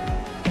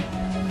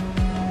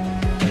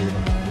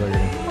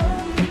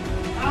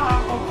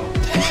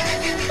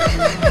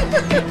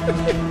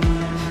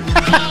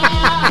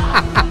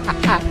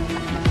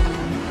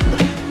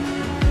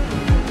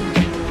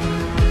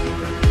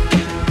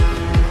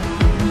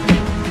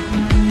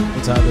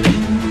 What's happening?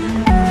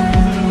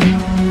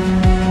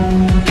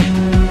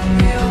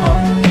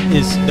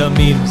 It's the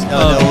memes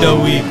of the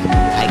week.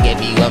 I gave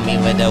you a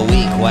meme of the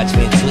week, watch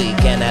me tweak.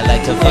 And I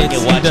like to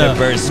fucking watch a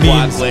bird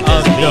squawk with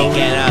his beak.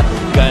 And I'm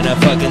gonna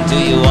fucking do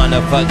you on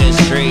the fucking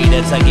street.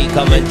 It's like you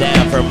coming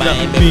down from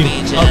Miami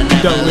Beach. And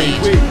I'm a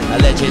leech, I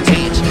let you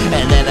teach.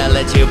 And then I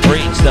let you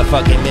preach the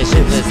fucking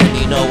mission. Listen,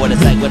 you know what it's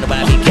like when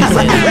nobody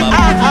kissing. I'm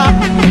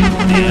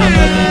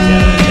fucking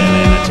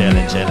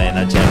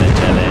chillin'.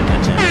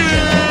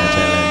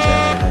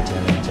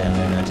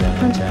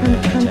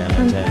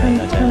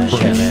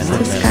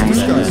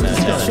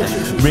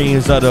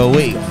 Memes of the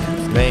week.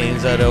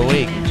 Memes of the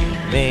week.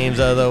 Memes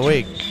of the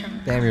week.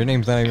 Damn, your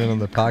name's not even on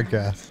the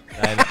podcast.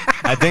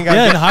 I think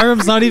and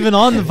Hiram's not even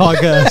on the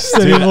podcast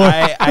Dude, anymore.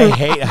 I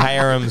hate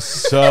Hiram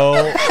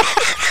so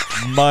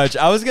much.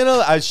 I was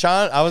gonna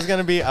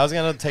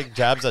take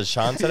jabs at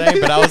Shawn today,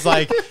 but I was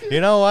like, you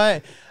know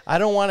what? I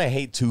don't want to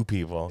hate two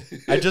people.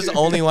 I just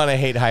only want to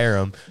hate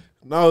Hiram.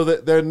 No,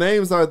 their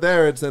names are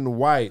there. It's in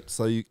white,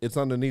 so it's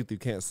underneath. You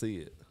can't see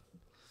it.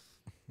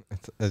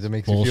 Does it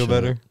make you feel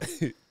better?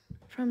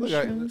 From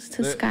Shrooms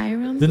to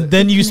Skyrim.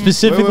 Then you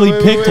specifically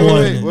picked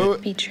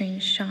one. Featuring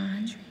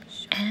Shawn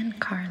and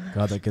Carlos.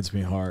 God, that gets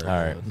me hard. All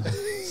right.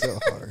 So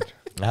hard.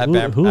 I had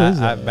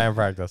band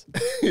practice.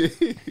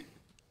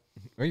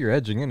 Well, you're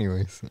edging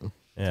anyway, so.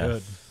 Yeah.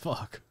 Good.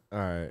 Fuck. All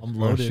right. I'm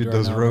loaded shoot right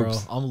those now,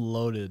 ropes. bro. I'm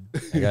loaded.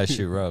 I gotta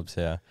shoot ropes,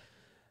 yeah.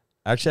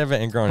 Actually, I have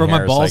an ingrown Bro,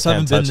 hair, my balls so I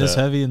haven't can't been touch this it.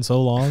 heavy in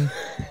so long.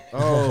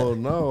 Oh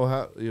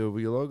no! Your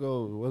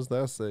logo. What's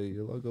that say?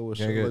 Your logo would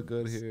sure good. look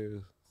good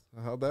here.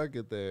 How'd that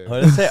get there?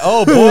 What did it say?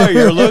 Oh boy,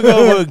 your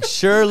logo would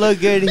sure look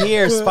good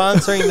here,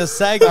 sponsoring the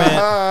segment.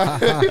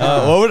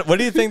 What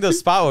do you think the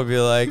spot would be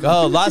like?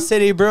 Oh, Lost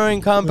City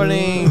Brewing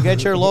Company,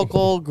 get your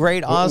local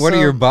great awesome. What are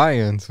your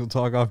buy-ins? We'll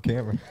talk off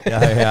camera.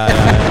 Yeah.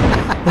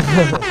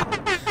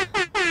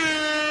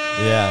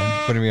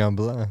 Yeah. Putting me on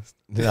blast.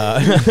 Yeah,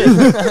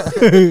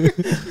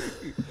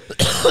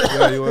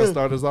 you want to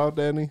start us off,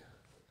 Danny?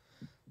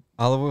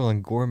 Olive oil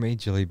and gourmet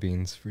jelly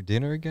beans for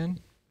dinner again?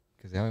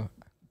 Because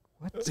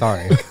what?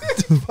 Sorry.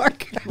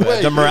 Fuck.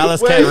 The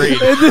Morales can't read.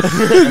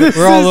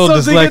 We're all a little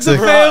dyslexic.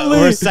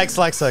 We're sex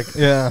lexic.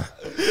 Yeah.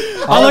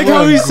 I like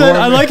how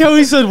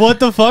he said what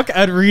the fuck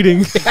at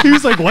reading. He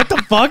was like, what the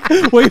fuck?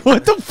 Wait,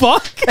 what the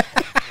fuck?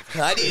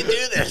 How do you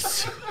do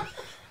this?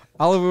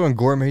 Olive oil and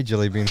gourmet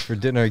jelly beans for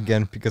dinner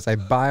again because I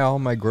buy all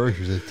my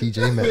groceries at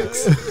TJ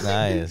Maxx.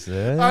 Nice,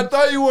 dude. I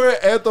thought you were an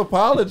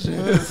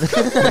anthropologist.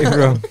 Hey,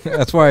 bro,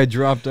 that's why I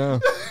dropped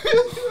out.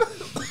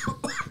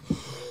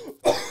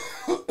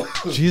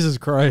 Jesus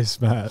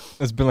Christ, Matt.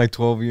 It's been like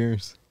 12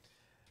 years.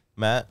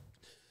 Matt?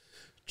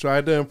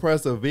 Tried to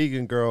impress a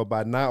vegan girl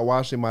by not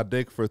washing my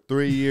dick for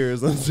 3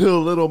 years until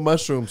little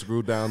mushrooms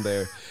grew down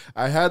there.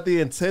 I had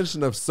the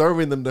intention of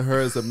serving them to her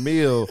as a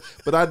meal,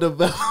 but I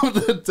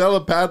developed a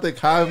telepathic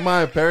hive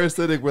mind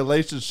parasitic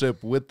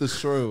relationship with the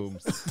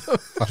shrooms.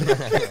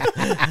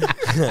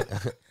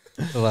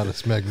 A lot of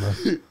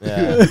smegma.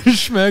 Yeah.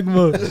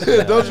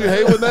 Schmegma. Don't you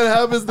hate when that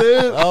happens,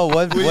 dude? Oh,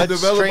 what When you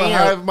develop a strain?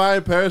 hive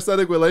mind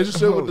parasitic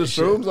relationship with the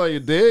shrooms on your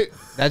dick?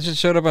 That just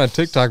showed up on a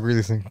TikTok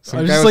recently. I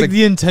Some was guy just was like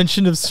the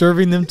intention of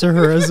serving them to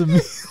her as a meal.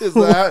 Is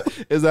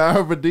that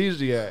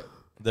aphrodisiac?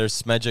 They're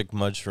smegic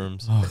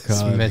mushrooms. Oh,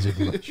 God. magic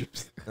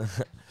mushrooms.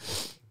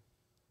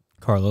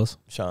 Carlos.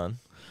 Shawn.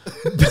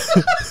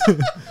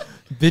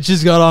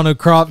 Bitches got on a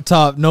crop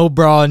top, no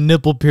bra, and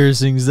nipple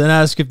piercings, then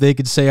ask if they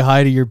could say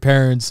hi to your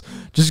parents.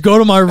 Just go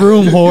to my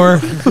room, whore.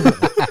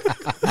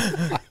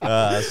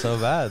 That's so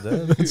bad,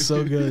 dude. That's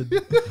so good.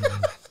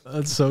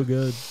 That's so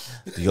good.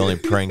 The only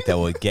prank that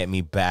will get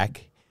me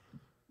back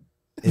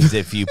is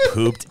if you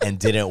pooped and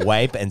didn't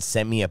wipe and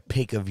sent me a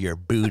pic of your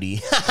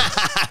booty.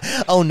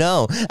 Oh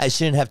no, I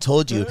shouldn't have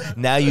told you.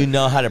 Now you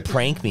know how to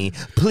prank me.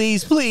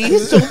 Please,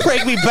 please, don't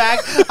prank me back.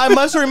 I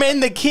must remain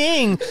the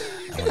king.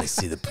 I want to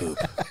see the poop.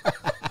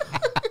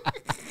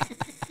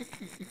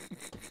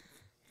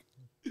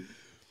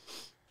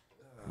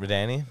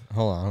 Danny?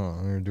 Hold on.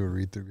 I'm going to do a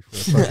read through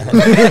before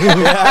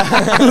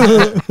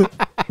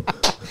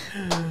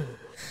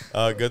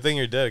Good thing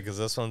you're dead, because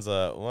this one's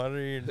what are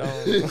you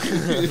doing?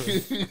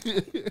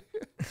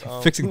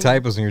 Fixing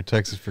typos in your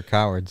text is for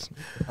cowards.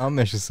 I'll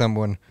message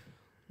someone,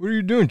 what are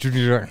you doing,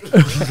 Junior?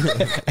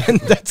 And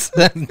that's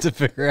them to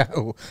figure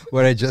out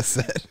what I just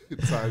said.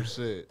 Type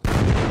shit.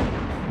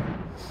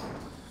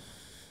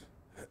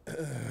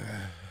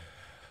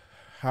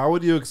 How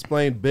would you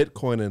explain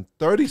Bitcoin in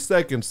 30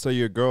 seconds to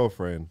your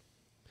girlfriend?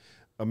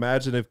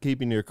 Imagine if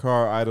keeping your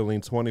car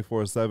idling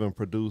 24/7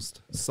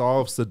 produced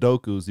solved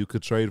Sudokus you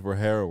could trade for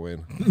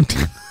heroin.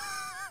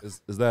 Is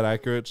that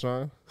accurate,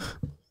 Shawn?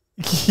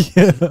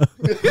 Yeah.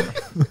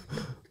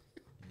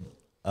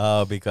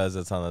 Oh, because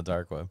it's on the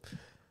dark web.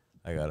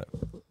 I got it.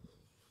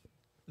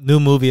 New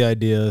movie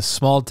idea.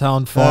 Small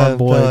town farm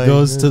boy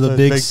goes to the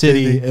big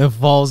city and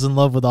falls in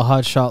love with a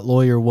hotshot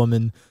lawyer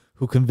woman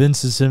who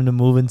convinces him to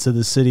move into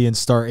the city and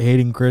start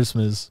hating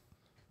Christmas.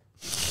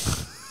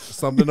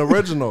 Something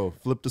original.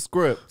 Flip the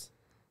script.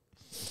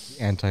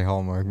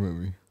 Anti-Hallmark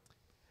movie.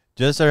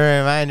 Just a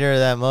reminder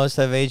that most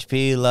of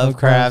H.P.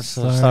 Lovecraft's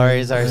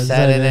stories are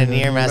set in and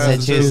near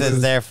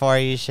Massachusetts. Therefore,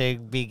 you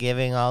should be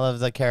giving all of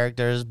the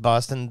characters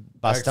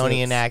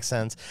Bostonian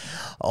accents.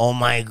 Oh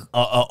my!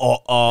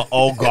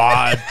 Oh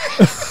God!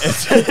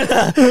 It's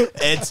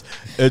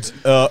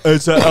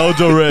an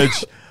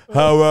Eldridge.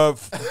 How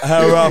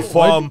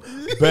from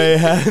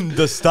behind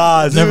the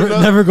stars.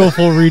 Never go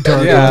full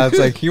retard. Yeah, it's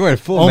like you went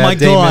full. Oh Matt my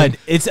Damon. God!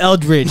 It's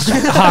Eldridge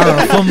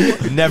horror from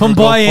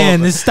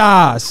behind the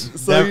stars.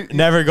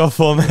 Never go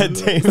full Matt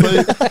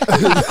Damon.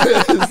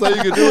 So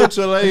you can do a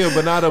Chilean,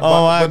 but not a.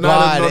 Oh my but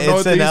not God! a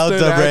It's an Northeastern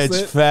Eldridge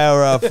accent.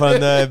 Pharaoh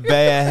from the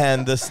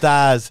behind the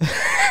stars.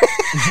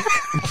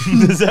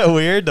 Is that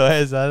weird? Do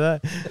I say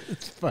that?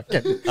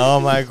 Oh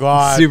my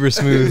God! Super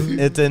smooth.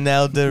 It's an You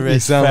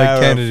Eldridge sound like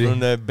Pharaoh Kennedy. from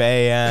the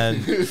Bay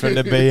End. From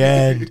the Bay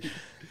End.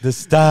 The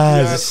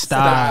stars. Yeah,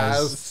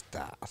 Stars.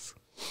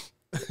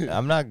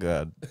 I'm not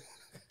good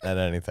at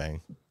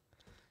anything.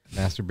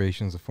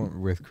 Masturbation is a form of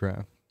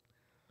witchcraft.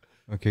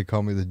 Okay,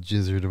 call me the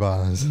Jizzard of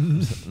Oz.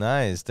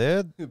 Nice,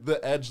 dude. The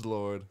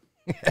edgelord.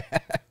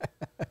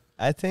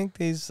 I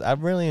think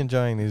I'm really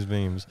enjoying these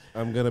memes.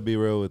 I'm gonna be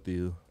real with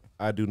you.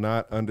 I do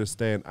not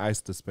understand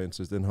ice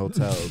dispensers in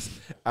hotels.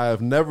 I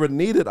have never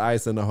needed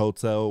ice in a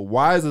hotel.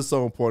 Why is it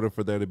so important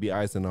for there to be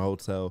ice in a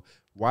hotel?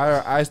 Why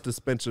are ice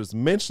dispensers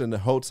mentioned in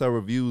hotel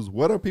reviews?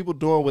 What are people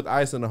doing with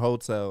ice in a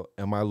hotel?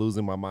 Am I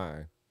losing my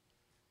mind?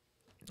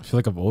 I feel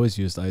like I've always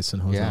used ice in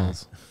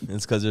hotels.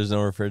 It's because there's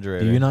no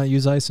refrigerator. Do you not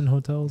use ice in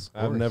hotels?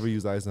 I've never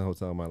used ice in a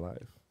hotel in my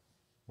life.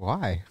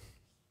 Why?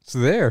 It's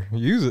there.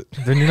 Use it.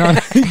 Then you're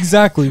not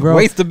exactly, bro.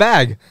 Waste the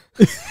bag.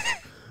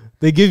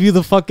 They give you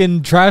the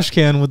fucking trash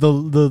can with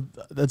the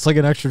that's like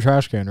an extra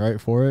trash can,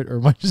 right? For it, or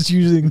am I just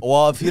using?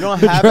 Well, if you don't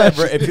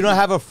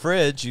have a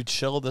fridge, you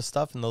chill the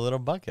stuff in the little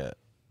bucket.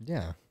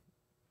 Yeah.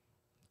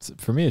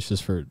 For me, it's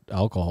just for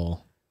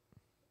alcohol.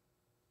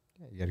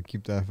 You got to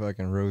keep that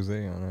fucking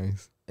rosé on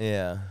ice.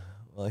 Yeah.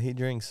 Well, he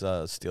drinks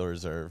Steel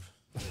Reserve.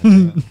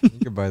 Yeah. You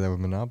could buy that with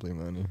Monopoly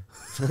money.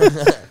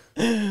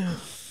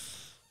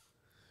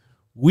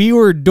 We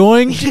were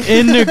doinked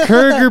in the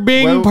Kurger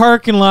Bing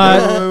parking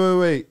lot.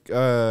 Wait.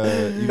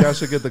 You guys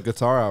should get the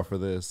guitar out for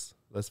this.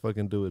 Let's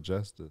fucking do it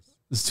justice.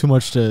 It's too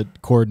much to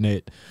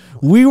coordinate.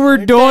 We were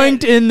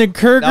doinked in the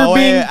Kurger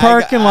Bing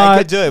parking lot. I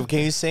could do it. Can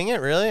you sing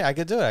it? Really? I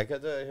could do it.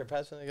 Here,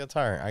 pass me the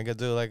guitar. I could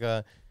do like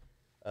a.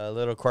 a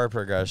little chord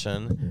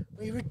progression.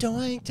 We were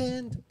doinked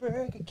in the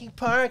Burger King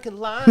parking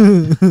lot.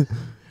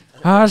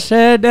 I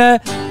said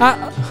that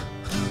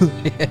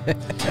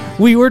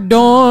we were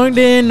doinked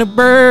in the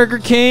Burger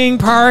King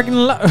parking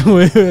lot.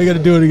 Wait, I gotta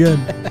do it again.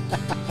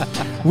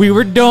 We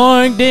were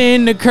doinked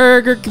in the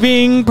Burger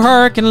King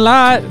parking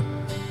lot.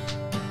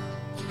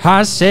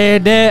 I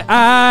said that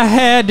I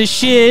had the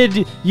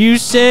shit. You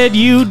said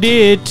you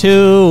did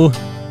too.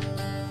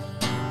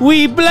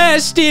 We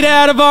blasted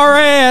out of our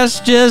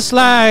ass just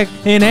like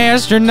an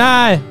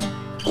astronaut.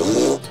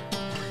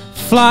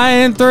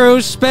 Flying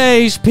through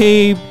space,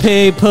 pee,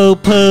 pee, poo,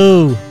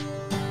 poo.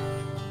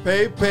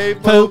 Pay,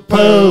 poo,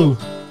 poo.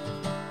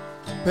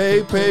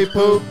 Pay,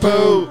 poo,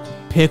 poo.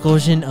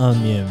 Pickles and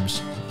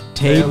onions.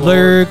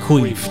 Dangler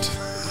queefed.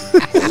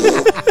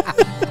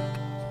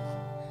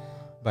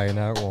 Buy it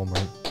now at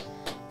Walmart.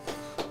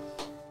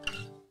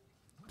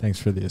 Thanks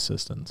for the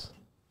assistance.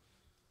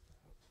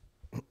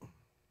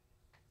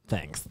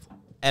 Thanks.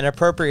 An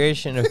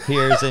apparition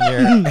appears in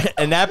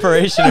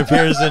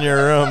your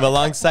room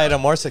alongside a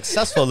more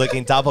successful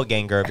looking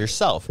doppelganger of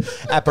yourself.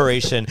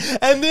 Apparition.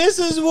 And this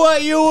is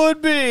what you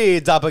would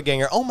be.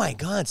 Doppelganger. Oh my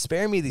God,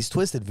 spare me these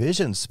twisted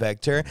visions,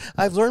 Spectre.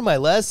 I've learned my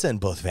lesson.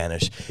 Both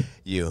vanish.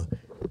 You.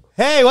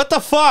 Hey, what the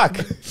fuck?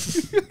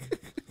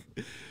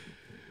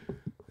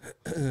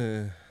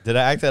 Did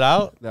I act it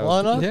out? Well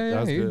enough?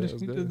 Yeah, you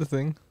did the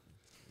thing.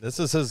 This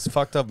is his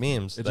fucked up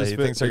memes that he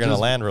thinks are going to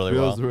land really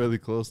well. Feels really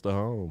close to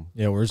home.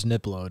 Yeah, where's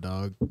Niplo,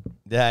 dog?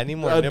 Yeah, I need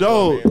more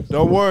Niplo memes.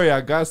 Don't worry, I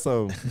got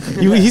some.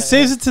 He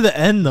saves it to the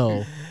end,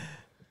 though.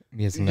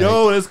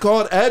 Yo, it's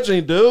called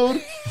edging,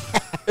 dude.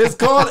 It's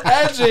called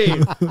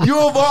edging. You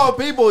of all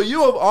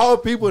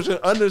people should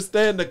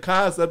understand the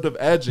concept of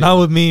edging. Not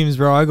with memes,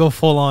 bro. I go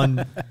full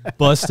on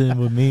busting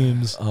with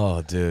memes.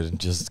 Oh, dude,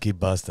 just keep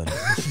busting.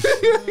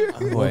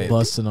 Wait,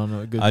 busting on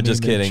a good. I'm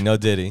just kidding. No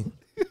Diddy.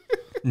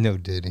 No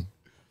Diddy.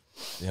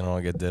 You don't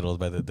want to get diddled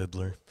by the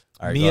diddler.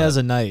 All right, me as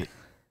a knight.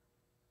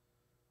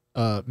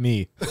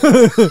 Me.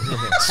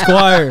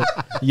 Squire.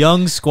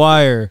 Young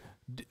Squire.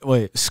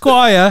 Wait,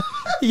 Squire.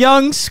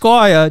 Young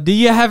Squire. Do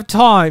you have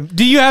time?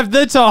 Do you have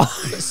the time?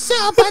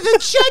 Sir, by the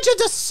judge of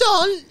the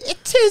sun,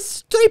 it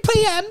is 3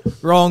 p.m.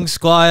 Wrong,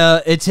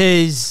 Squire. It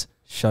is.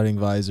 Shutting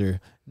visor.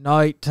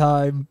 Night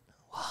time.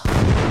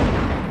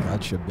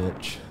 Gotcha,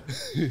 bitch.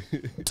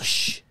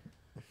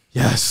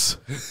 Yes.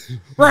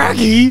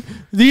 Raggy,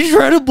 these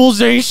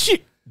Redibles ain't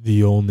shit.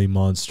 The only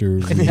monster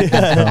we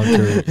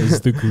encounter is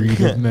the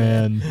greed of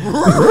man.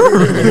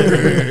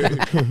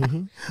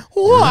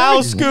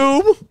 Wow,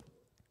 Scoob.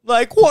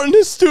 Like, what an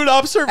astute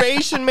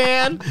observation,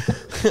 man.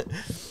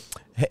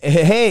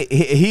 Hey,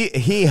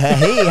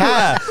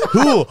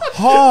 who,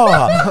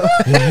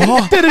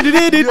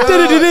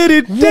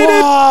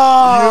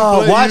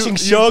 watching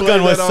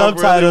Shogun with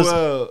subtitles,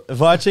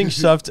 watching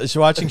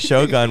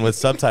Shogun with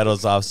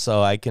subtitles off,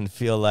 so I can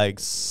feel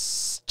like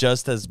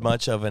just as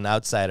much of an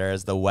outsider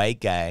as the white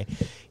guy.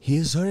 He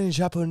is learning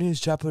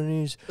Japanese.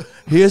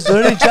 He is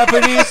learning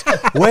Japanese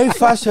way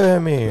faster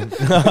than me.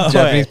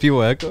 Japanese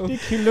people echo.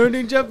 He's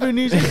learning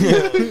Japanese.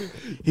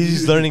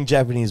 He's learning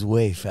Japanese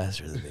way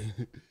faster than me.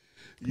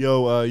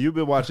 Yo, you've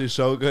been watching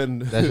Shogun.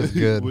 That's just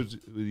good. Would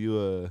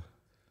you,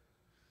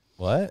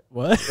 What?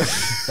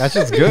 That's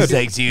just good. He's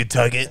like, so you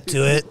tug it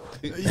to it?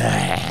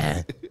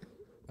 I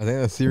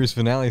think the series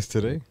finale's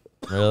today.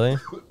 Really?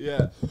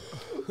 Yeah.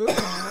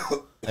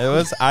 It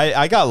was.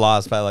 I got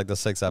lost by like the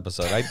 6th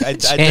episode. I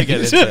did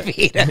get into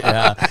it.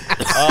 Yeah.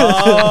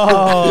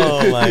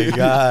 Oh my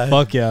God.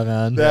 Fuck yeah,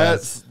 man.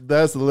 That's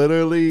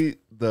literally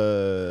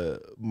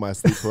my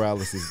sleep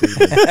paralysis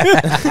demon.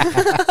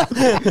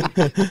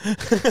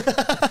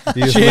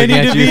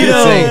 Channy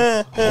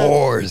DeVito.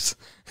 Whores.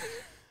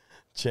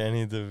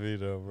 Channy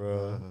DeVito,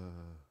 bro.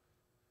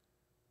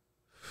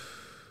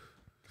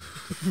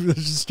 Let's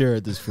just stare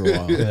at this for a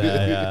while.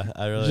 Yeah.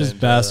 I really just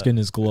bask in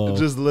his glow.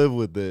 Just live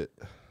with it.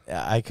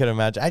 Yeah, I could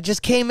imagine. I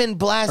just came in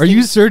blasting. Are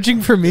you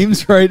searching for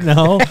memes right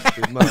now?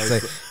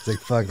 It's like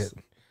fuck it.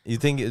 You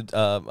think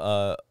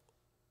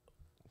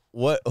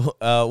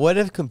what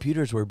if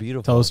computers were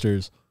beautiful?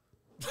 Toasters.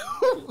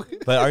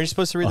 But are you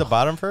supposed to read the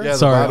bottom first? Yeah,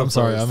 Sorry, bottom I'm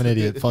sorry. first. I'm an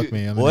idiot. Fuck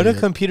me. What if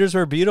computers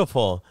were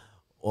beautiful?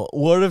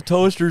 What if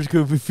toasters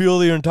could feel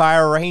the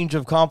entire range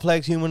of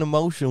complex human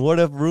emotion? What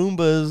if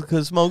Roombas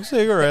could smoke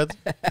cigarettes?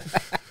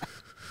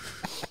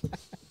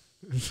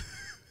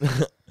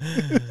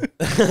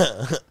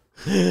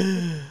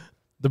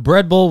 The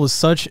bread bowl was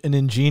such an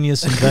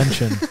ingenious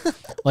invention.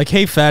 Like,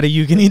 hey, fatty,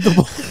 you can eat the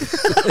bowl.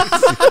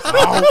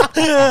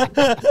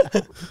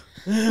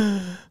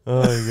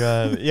 Oh my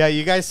God. Yeah,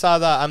 you guys saw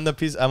that I'm a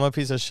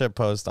piece of shit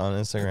post on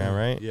Instagram,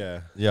 right?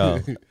 Yeah. Yo,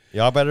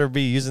 y'all better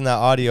be using that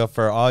audio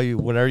for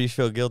whatever you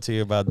feel guilty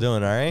about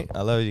doing, all right?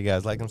 I love you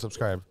guys. Like and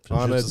subscribe.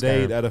 On a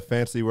date at a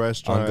fancy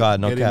restaurant, On God,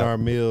 no getting cap. our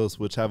meals,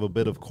 which have a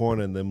bit of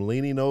corn in them,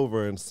 leaning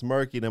over and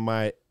smirking in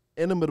my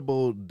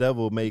inimitable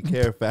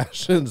devil-may-care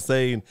fashion,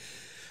 saying,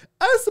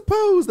 I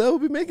suppose that will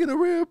be making a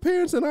rare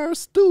appearance in our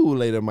stew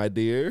later, my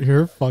dear.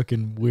 You're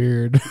fucking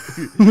weird.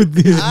 With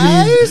these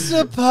I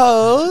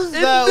suppose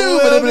that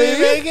we'll be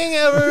making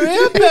a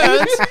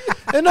reappearance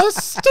in a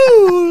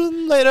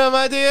stew later,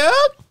 my dear.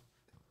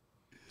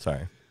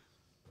 Sorry.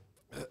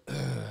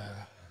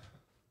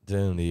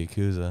 Damn, the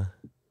Yakuza.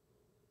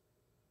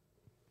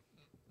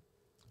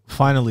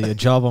 Finally, a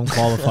job I'm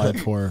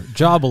qualified for.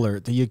 Job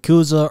alert. The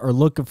Yakuza are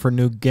looking for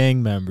new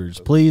gang members.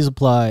 Please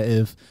apply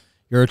if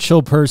you're a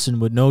chill person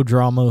with no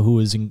drama who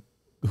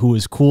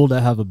is cool to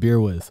have a beer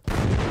with.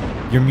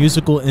 Your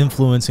musical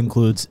influence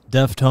includes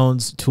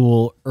Deftones,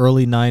 Tool,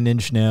 early 9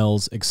 Inch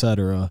Nails,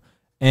 etc.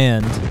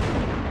 And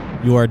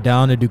you are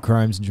down to do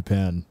crimes in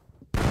Japan.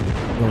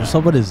 Yo, what's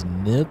up with his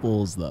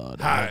nipples, though?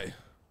 Dude? Hi.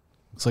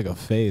 Looks like a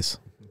face.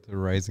 The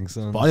Rising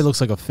Sun. Body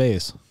looks like a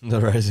face. The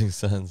Rising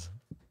Suns.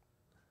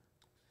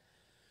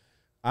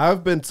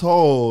 I've been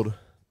told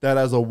that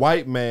as a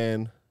white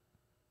man,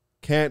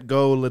 can't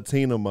go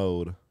Latino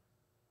mode.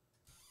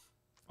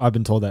 I've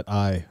been told that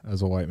I,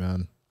 as a white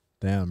man.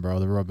 Damn, bro,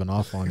 they're rubbing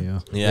off on you.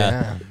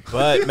 Yeah.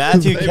 But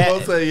Matthew They can't.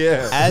 both say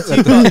yeah.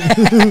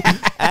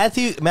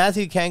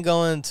 Matthew can't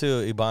go into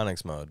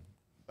Ebonics mode.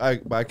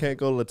 But I can't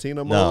go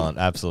Latino mode?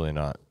 No, absolutely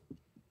not.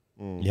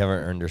 You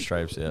haven't earned your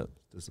stripes yet.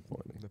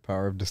 Disappointing. The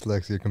power of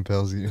dyslexia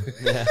compels you.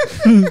 Yeah.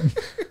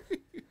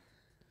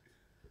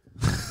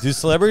 Do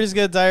celebrities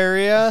get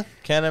diarrhea?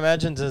 Can't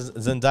imagine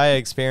Zendaya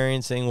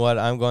experiencing what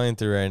I'm going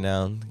through right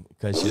now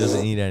because she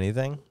doesn't eat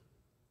anything.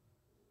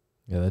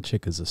 Yeah, that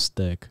chick is a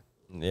stick.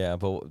 Yeah,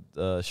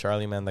 but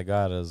Charlemagne the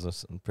God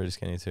is pretty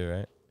skinny too,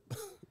 right?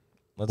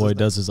 Boy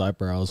does his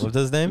eyebrows. What's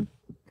his name?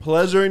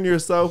 Pleasuring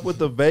yourself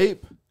with a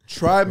vape?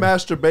 Try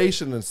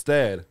masturbation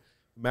instead.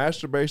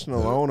 Masturbation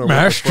alone or with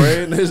a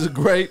friend is a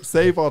great,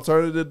 safe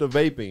alternative to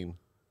vaping.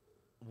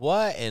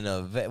 What in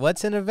a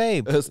what's in a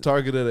vape? It's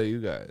targeted at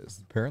you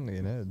guys. Apparently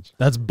an edge.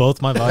 That's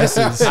both my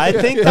vices. I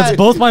think that's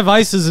both my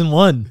vices in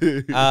one.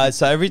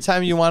 So every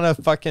time you want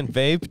to fucking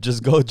vape,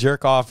 just go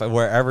jerk off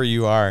wherever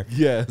you are.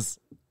 Yes.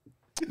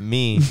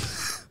 Me.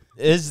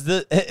 Is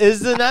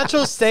the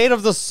natural state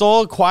of the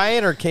soul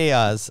quiet or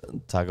chaos?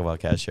 Talk about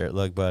cashier.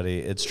 Look, buddy,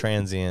 it's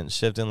transient,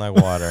 shifting like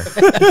water.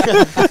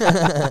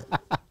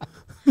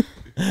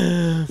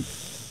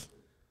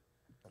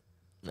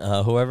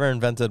 Whoever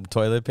invented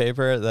toilet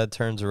paper that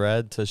turns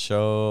red to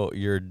show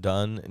you're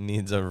done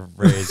needs a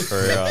raise for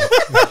real.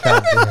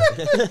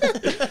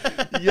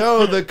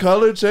 Yo, the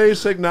color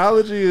change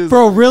technology is...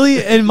 Bro,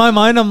 really? In my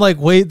mind, I'm like,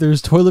 wait,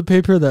 there's toilet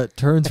paper that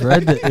turns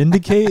red to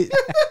indicate?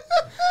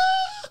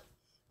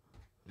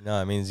 No,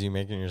 it means you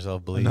making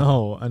yourself bleed.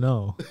 No, I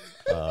know.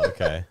 Oh,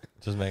 okay.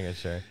 Just making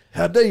sure.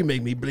 How dare you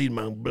make me bleed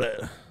my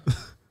blood?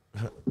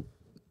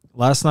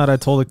 Last night I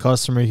told a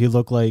customer he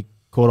looked like,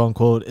 quote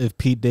unquote, if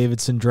Pete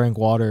Davidson drank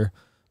water,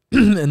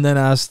 and then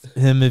asked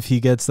him if he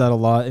gets that a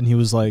lot, and he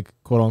was like,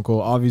 quote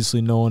unquote,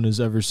 obviously no one has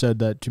ever said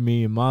that to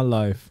me in my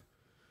life.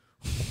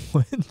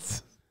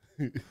 What?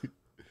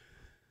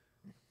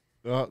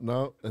 No.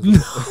 No.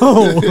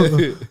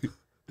 It's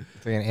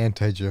like an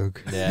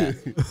anti-joke. Yeah.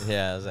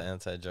 Yeah, it was an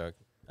anti-joke.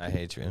 I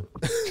hate you.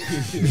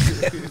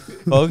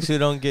 Folks who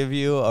don't give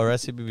you a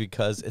recipe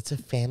because it's a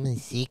family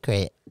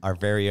secret are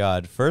very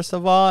odd. First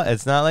of all,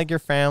 it's not like your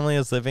family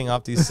is living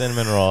off these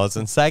cinnamon rolls.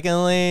 And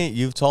secondly,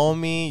 you've told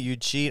me you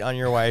cheat on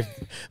your wife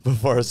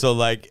before. So,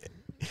 like,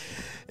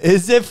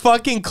 is it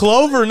fucking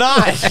clove or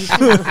not?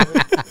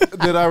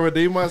 Did I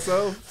redeem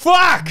myself?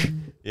 Fuck!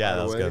 Yeah,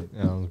 that was good.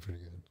 Yeah, that was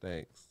pretty good.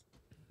 Thanks.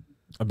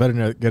 I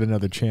better get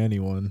another Channy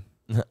one.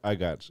 I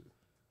got you.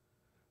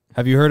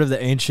 Have you heard of the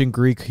ancient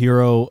Greek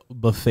hero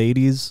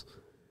Baphates?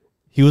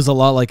 He was a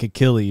lot like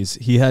Achilles.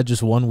 He had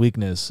just one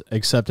weakness,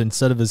 except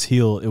instead of his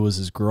heel, it was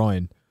his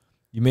groin.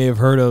 You may have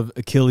heard of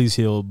Achilles'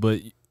 heel,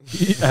 but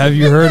have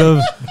you heard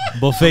of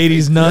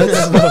Baphates' nuts?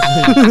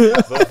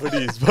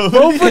 Baphates.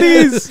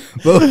 Baphates.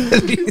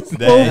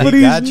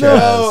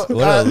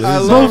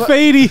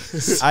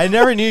 I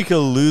never knew you could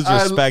lose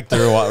respect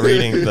through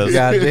reading this.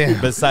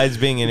 Goddamn. Besides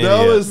being an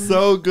That idiot. was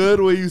so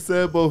good when you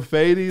said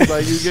Baphates.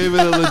 Like, you gave it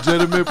a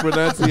legitimate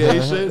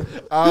pronunciation.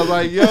 I was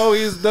like, yo,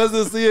 he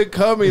doesn't see it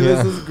coming. Yeah.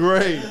 This is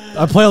great.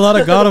 I play a lot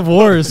of God of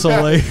War, so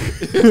like...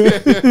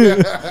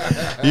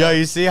 Yo,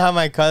 you see how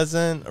my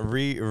cousin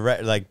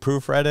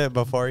proofread it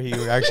before he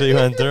actually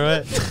went through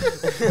it?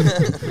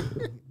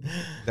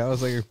 That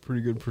was like a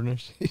pretty good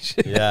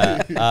pronunciation.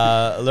 Yeah.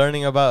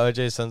 Learning about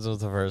O.J. Simpson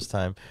the first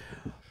time.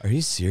 Are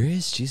you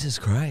serious? Jesus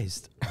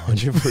Christ.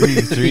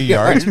 143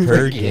 yards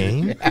per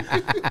game? Wait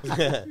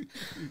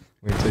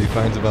till he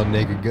finds about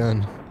Naked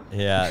Gun.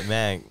 Yeah,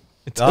 man.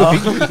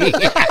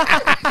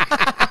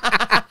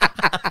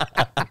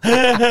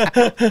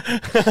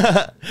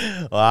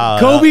 Wow.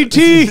 Kobe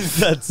teeth.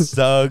 That's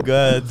so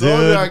good, Told you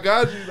dude. I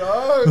got you,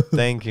 dog.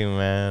 Thank you,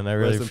 man. I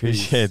really Rest in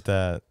appreciate peace.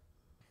 that.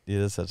 You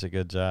did such a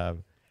good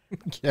job.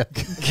 Yeah.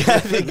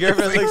 Kathy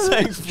Griffin looks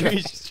like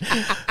free.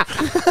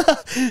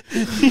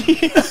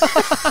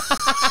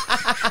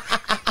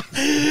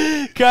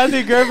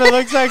 Kathy Griffin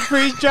looks like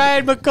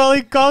freeze-dried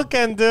Macaulay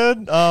Culkin,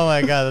 dude. Oh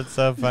my god, that's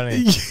so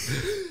funny.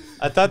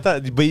 I thought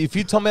that, but if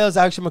you told me that was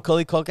actually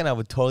Macaulay Culkin, I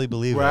would totally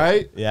believe it.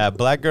 Right? Yeah,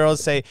 black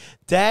girls say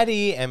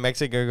daddy, and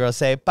Mexican girls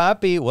say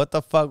papi. What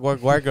the fuck?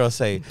 What white girls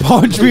say?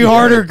 Punch me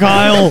harder,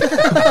 Kyle.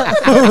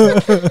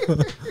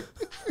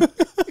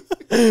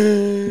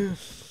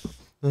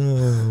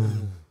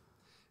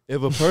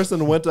 If a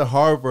person went to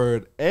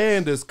Harvard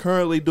and is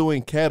currently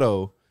doing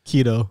keto,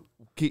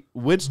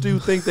 which do you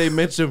think they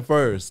mention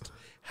first?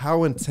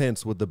 How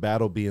intense would the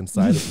battle be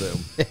inside of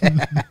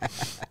them?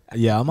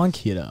 Yeah, I'm on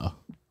keto.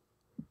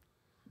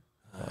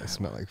 I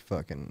smell like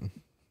fucking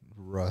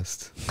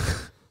rust.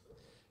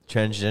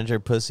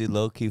 Transgender pussy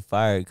low key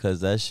fire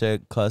because that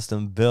shit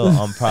custom built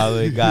on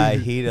probably got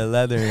heated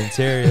leather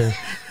interior.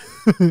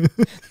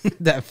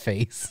 That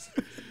face.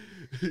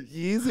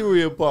 Easy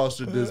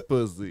reupholstered this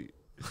pussy.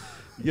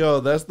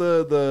 Yo, that's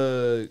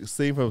the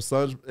scene from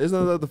Sun.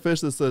 Isn't that the fish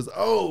that says,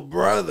 "Oh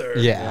brother"?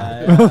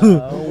 Yeah.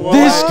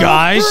 This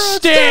guy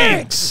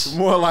stinks.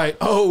 More like,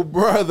 "Oh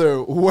brother,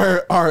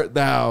 where art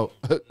thou?"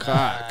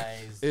 Cock.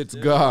 It's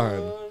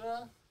gone.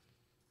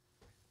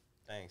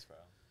 Thanks, bro.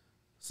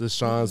 This is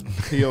Sean's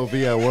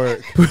POV at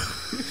work.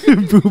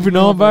 Pooping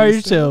all by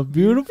yourself.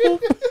 Beautiful.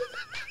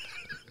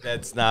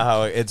 That's not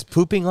how it's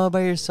pooping all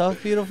by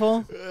yourself,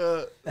 beautiful.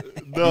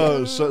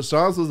 No,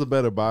 Sean's was a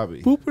better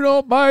Bobby. Pooping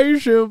all by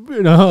yourself.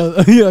 You know,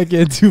 I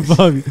can't do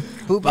Bobby.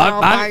 Pooping all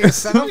by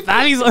yourself.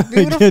 I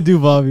can't do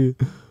Bobby.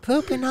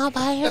 Pooping all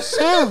by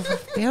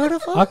yourself.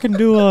 Beautiful. I can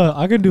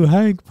do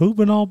Hank.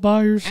 Pooping all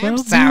by yourself. I'm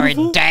sorry,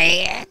 beautiful.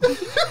 Dad.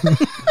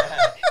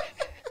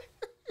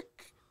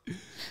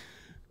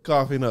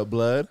 Coughing up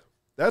blood.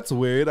 That's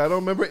weird. I don't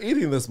remember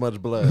eating this much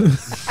blood.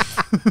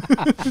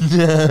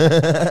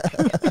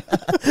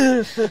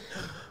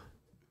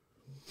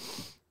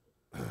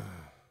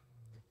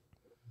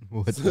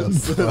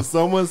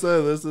 Someone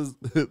said this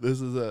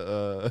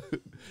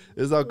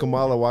is how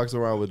Kamala walks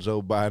around with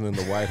Joe Biden in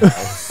the White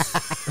House.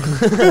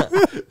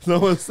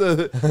 Someone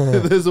said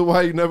this is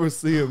why you never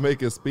see him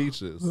making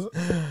speeches.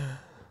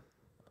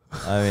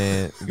 I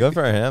mean, good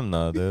for him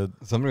though, dude.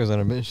 Somebody was on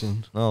a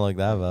mission. Not like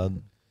that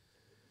bad.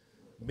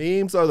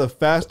 Memes are the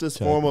fastest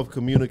form of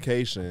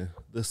communication.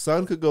 The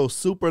sun could go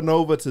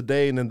supernova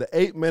today, and in the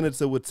 8 minutes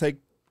it would take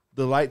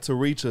the light to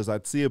reach us,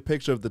 I'd see a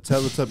picture of the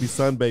Teletubby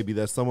sun baby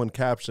that someone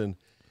captioned,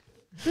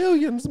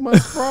 "Billions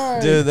must cry."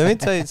 Dude, let me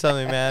tell you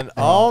something, man.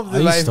 All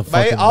my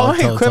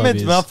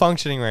equipment's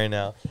malfunctioning right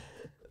now.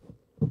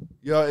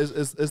 Yo,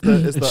 it's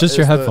just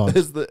your headphones.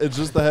 It's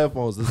just the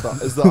headphones. It's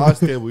the aux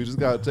cable. You just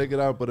gotta take it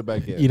out and put it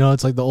back in. You know,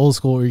 it's like the old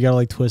school where you gotta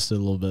like twist it a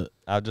little bit.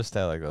 I'll just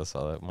stay like this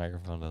so that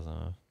microphone doesn't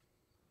have.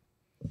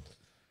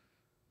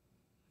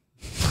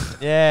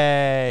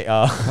 Yay!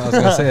 Oh. I was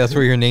gonna say that's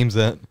where your name's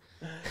at.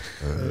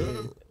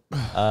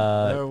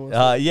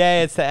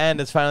 Yay! It's the end.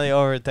 It's finally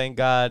over. Thank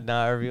God.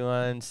 Now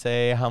everyone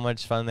say how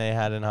much fun they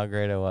had and how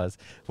great it was.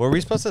 Were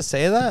we supposed to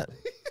say that?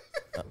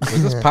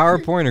 Was this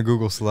PowerPoint or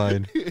Google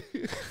Slide?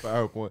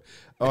 PowerPoint.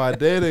 Oh, I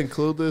did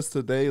include this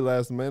today,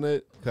 last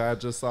minute. I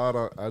just saw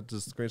it. I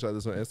just screenshot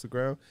this on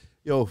Instagram.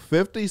 Yo,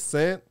 50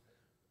 Cent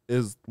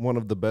is one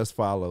of the best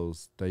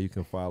follows that you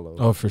can follow.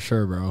 Oh, for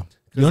sure, bro.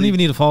 You don't even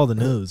need to follow the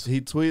news.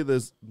 He tweeted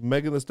this: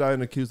 Megan Thee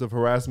Stallion accused of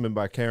harassment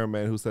by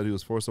cameraman who said he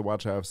was forced to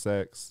watch her have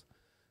sex.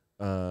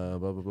 Blah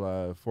blah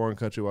blah. Foreign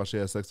country while she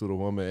had sex with a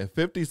woman. And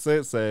 50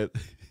 Cent said,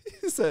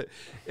 he said,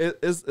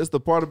 it's the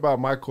part about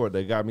my court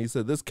that got me. He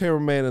said this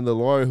cameraman and the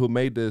lawyer who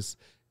made this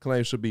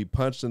claim should be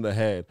punched in the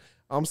head.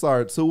 I'm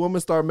sorry, 2 women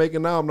start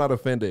making now. I'm not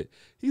offended.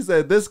 He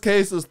said this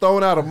case is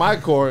thrown out of my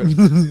court.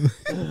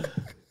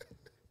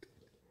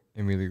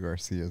 Emilio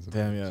Garcia's.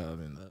 Damn, yeah. I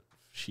mean that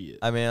shit.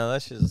 I mean,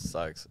 unless she just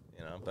sucks,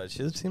 you know. But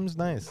she seems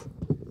nice.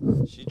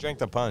 She drank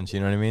the punch, you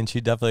know what I mean? She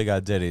definitely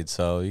got diddied,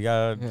 so you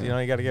gotta, you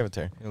gotta give it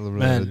to her.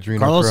 Man,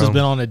 Carlos has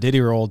been on a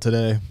Diddy roll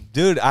today.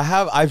 Dude, I'm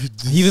having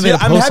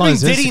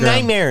Diddy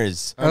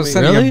nightmares. I was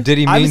setting up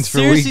Diddy memes for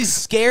weeks. I'm seriously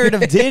scared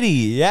of Diddy.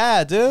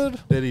 Yeah, dude.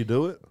 Did he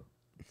do it?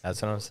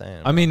 That's what I'm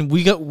saying. I mean,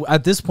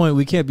 at this point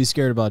we can't be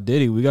scared about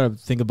Diddy. We got to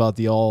think about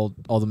all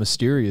the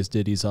mysterious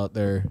Diddies out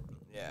there.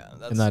 Yeah,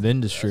 in that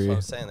industry. That's what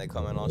I'm saying. They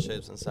come in all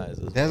shapes and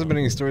sizes. There hasn't been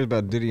any stories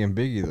about Diddy and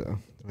Biggie though.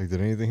 Like, did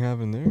anything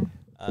happen there?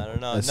 I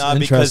don't know. That's no,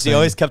 because he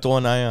always kept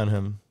one eye on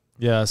him.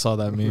 Yeah, I saw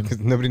that meme. Because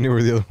nobody knew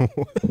where the other one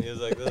was. He was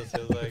like this. He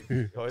was like,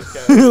 he always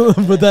kept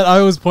but that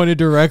eye was pointed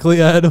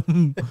directly at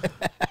him.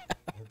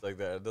 It's like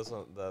that. This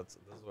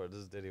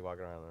is Diddy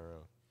walking around the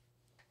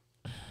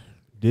room.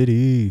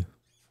 Diddy.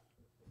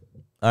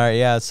 All right,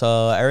 yeah.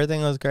 So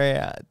everything was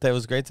great. It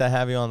was great to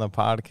have you on the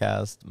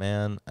podcast,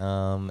 man.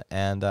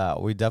 And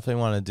we definitely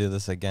want to do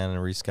this again and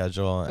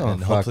reschedule,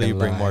 and hopefully you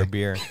bring more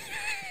beer.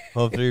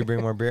 Hopefully you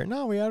bring more beer.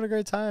 No, we had a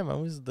great time.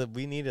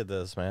 We needed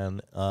this,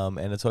 man.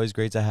 And it's always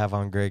great to have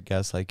on great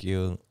guests like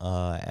you.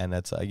 And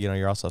it's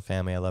you're also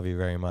family. I love you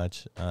very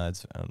much. I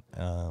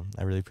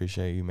really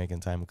appreciate you making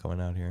time and coming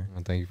out here.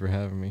 Well, thank you for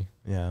having me.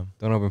 Yeah.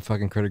 Don't open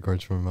fucking credit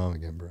cards for my mom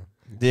again, bro.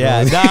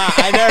 Yeah, nah,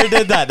 I never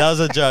did that. That was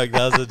a joke.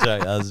 I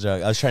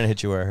was trying to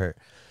hit you where it hurt.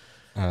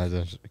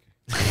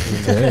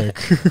 Yeah,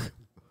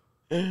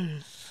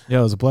 it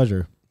was a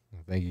pleasure.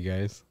 Thank you,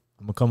 guys.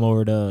 I'm gonna come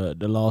over to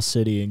the Lost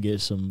City and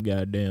get some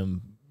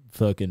goddamn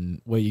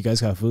fucking. Wait, you guys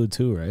got food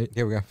too, right?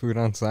 Yeah, we got food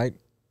on site.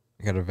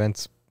 We got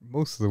events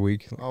most of the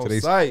week. On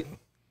site.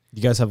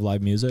 You guys have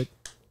live music?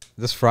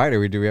 This Friday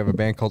we do. We have a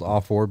band called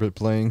Off Orbit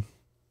playing.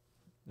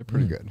 They're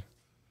pretty good.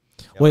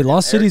 Wait,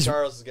 Lost City's.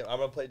 Charles is I'm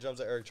gonna play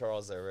drums at Eric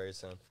Charles there very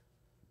soon.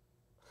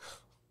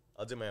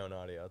 I'll do my own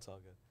audio. It's all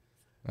good.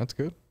 That's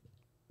good.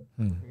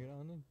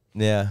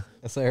 Yeah,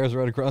 SIR's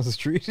right across the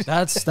street.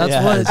 That's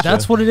Yeah,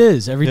 that's what it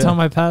is. Every time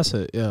I pass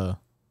it, yeah.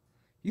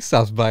 He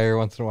stops by here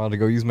once in a while to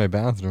go use my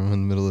bathroom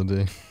in the middle of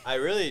the day. I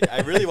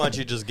really want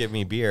you to just give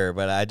me beer,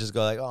 but I just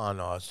go like, oh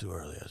no, it's too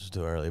early. It's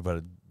too early.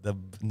 But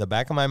in the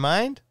back of my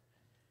mind,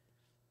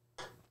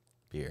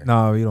 beer.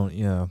 No, you don't.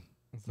 Yeah,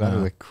 It's not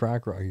like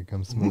crack rock you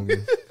come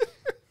smoking.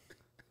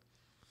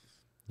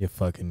 you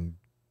fucking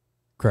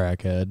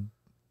crackhead.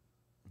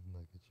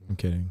 I'm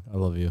kidding. I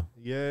love you.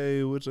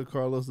 Yay! Which of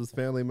Carlos's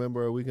family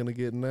member are we gonna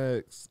get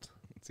next?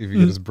 Let's see if we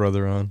get his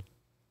brother on.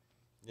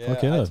 Yeah,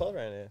 Fuck yeah. I told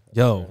Randy.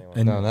 Yo,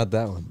 and No, not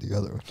that one. The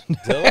other one.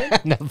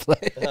 Dylan? Not play.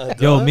 yo,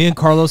 Dylan? me and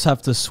Carlos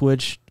have to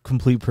switch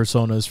complete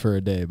personas for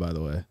a day. By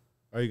the way,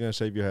 Are you gonna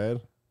shave your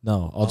head?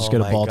 no, I'll just Oh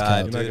get a my bald God, cap.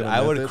 You're not dude, gonna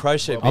I would method?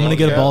 crush it. I'm gonna Bald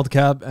get a cap? bald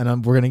cap,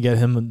 and we're gonna get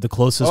him the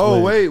closest. Oh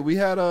way. wait, we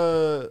had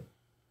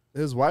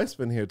his wife's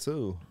been here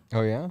too.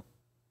 Oh yeah.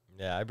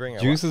 Yeah, I bring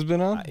it. Juice has been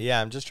on.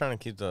 Yeah, I'm just trying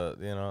to keep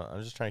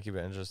I'm just trying to keep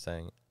it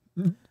interesting.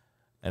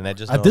 And I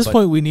just At know this if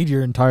point, we need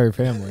your entire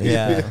family.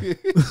 yeah,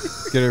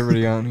 Let's get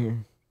everybody on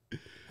here.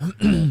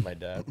 my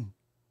dad.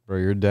 Bro,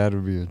 your dad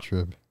would be a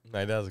trip.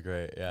 My dad's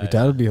great. Yeah, Your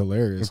dad would be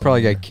hilarious. He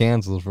probably on got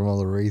canceled from all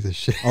the racist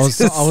shit. I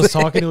was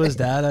talking to his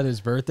dad at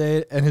his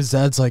birthday, and his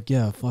dad's like,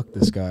 "Yeah, fuck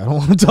this guy. I don't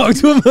want to talk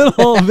to him at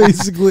all."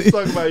 Basically,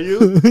 Talking about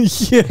you.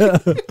 yeah.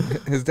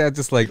 His dad's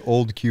just like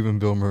old Cuban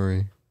Bill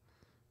Murray.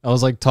 I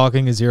was like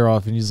talking his ear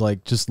off, and he's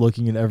like just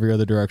looking in every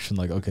other direction,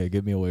 like, "Okay,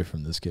 get me away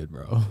from this kid,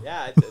 bro."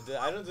 Yeah,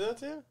 I don't do that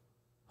to you.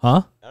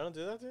 Huh? I don't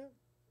do that to you.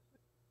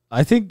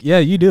 I think, yeah,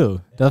 you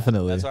do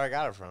definitely. That's where I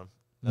got it from.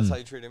 That's how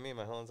you treated me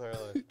my whole entire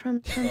life. From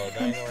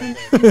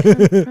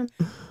Dangler.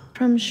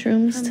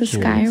 Shrooms to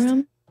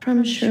Skyrim.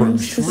 From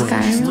Shrooms to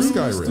Skyrim.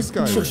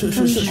 From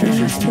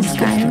Shrooms to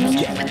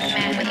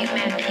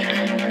Skyrim.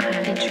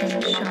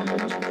 Featuring Shawn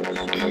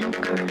and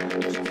Carl.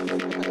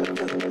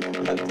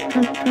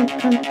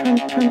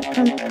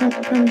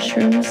 From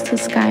Shrooms to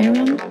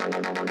Skyrim.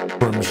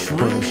 From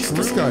Shrooms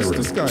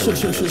to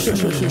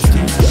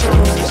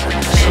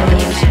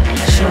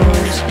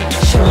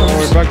Oh,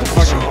 we're back to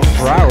fucking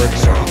Broward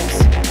now.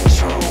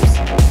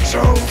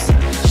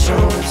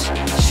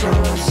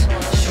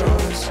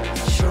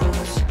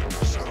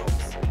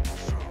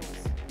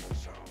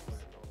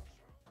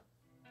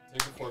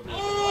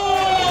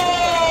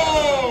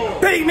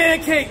 Big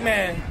man, cake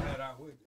man.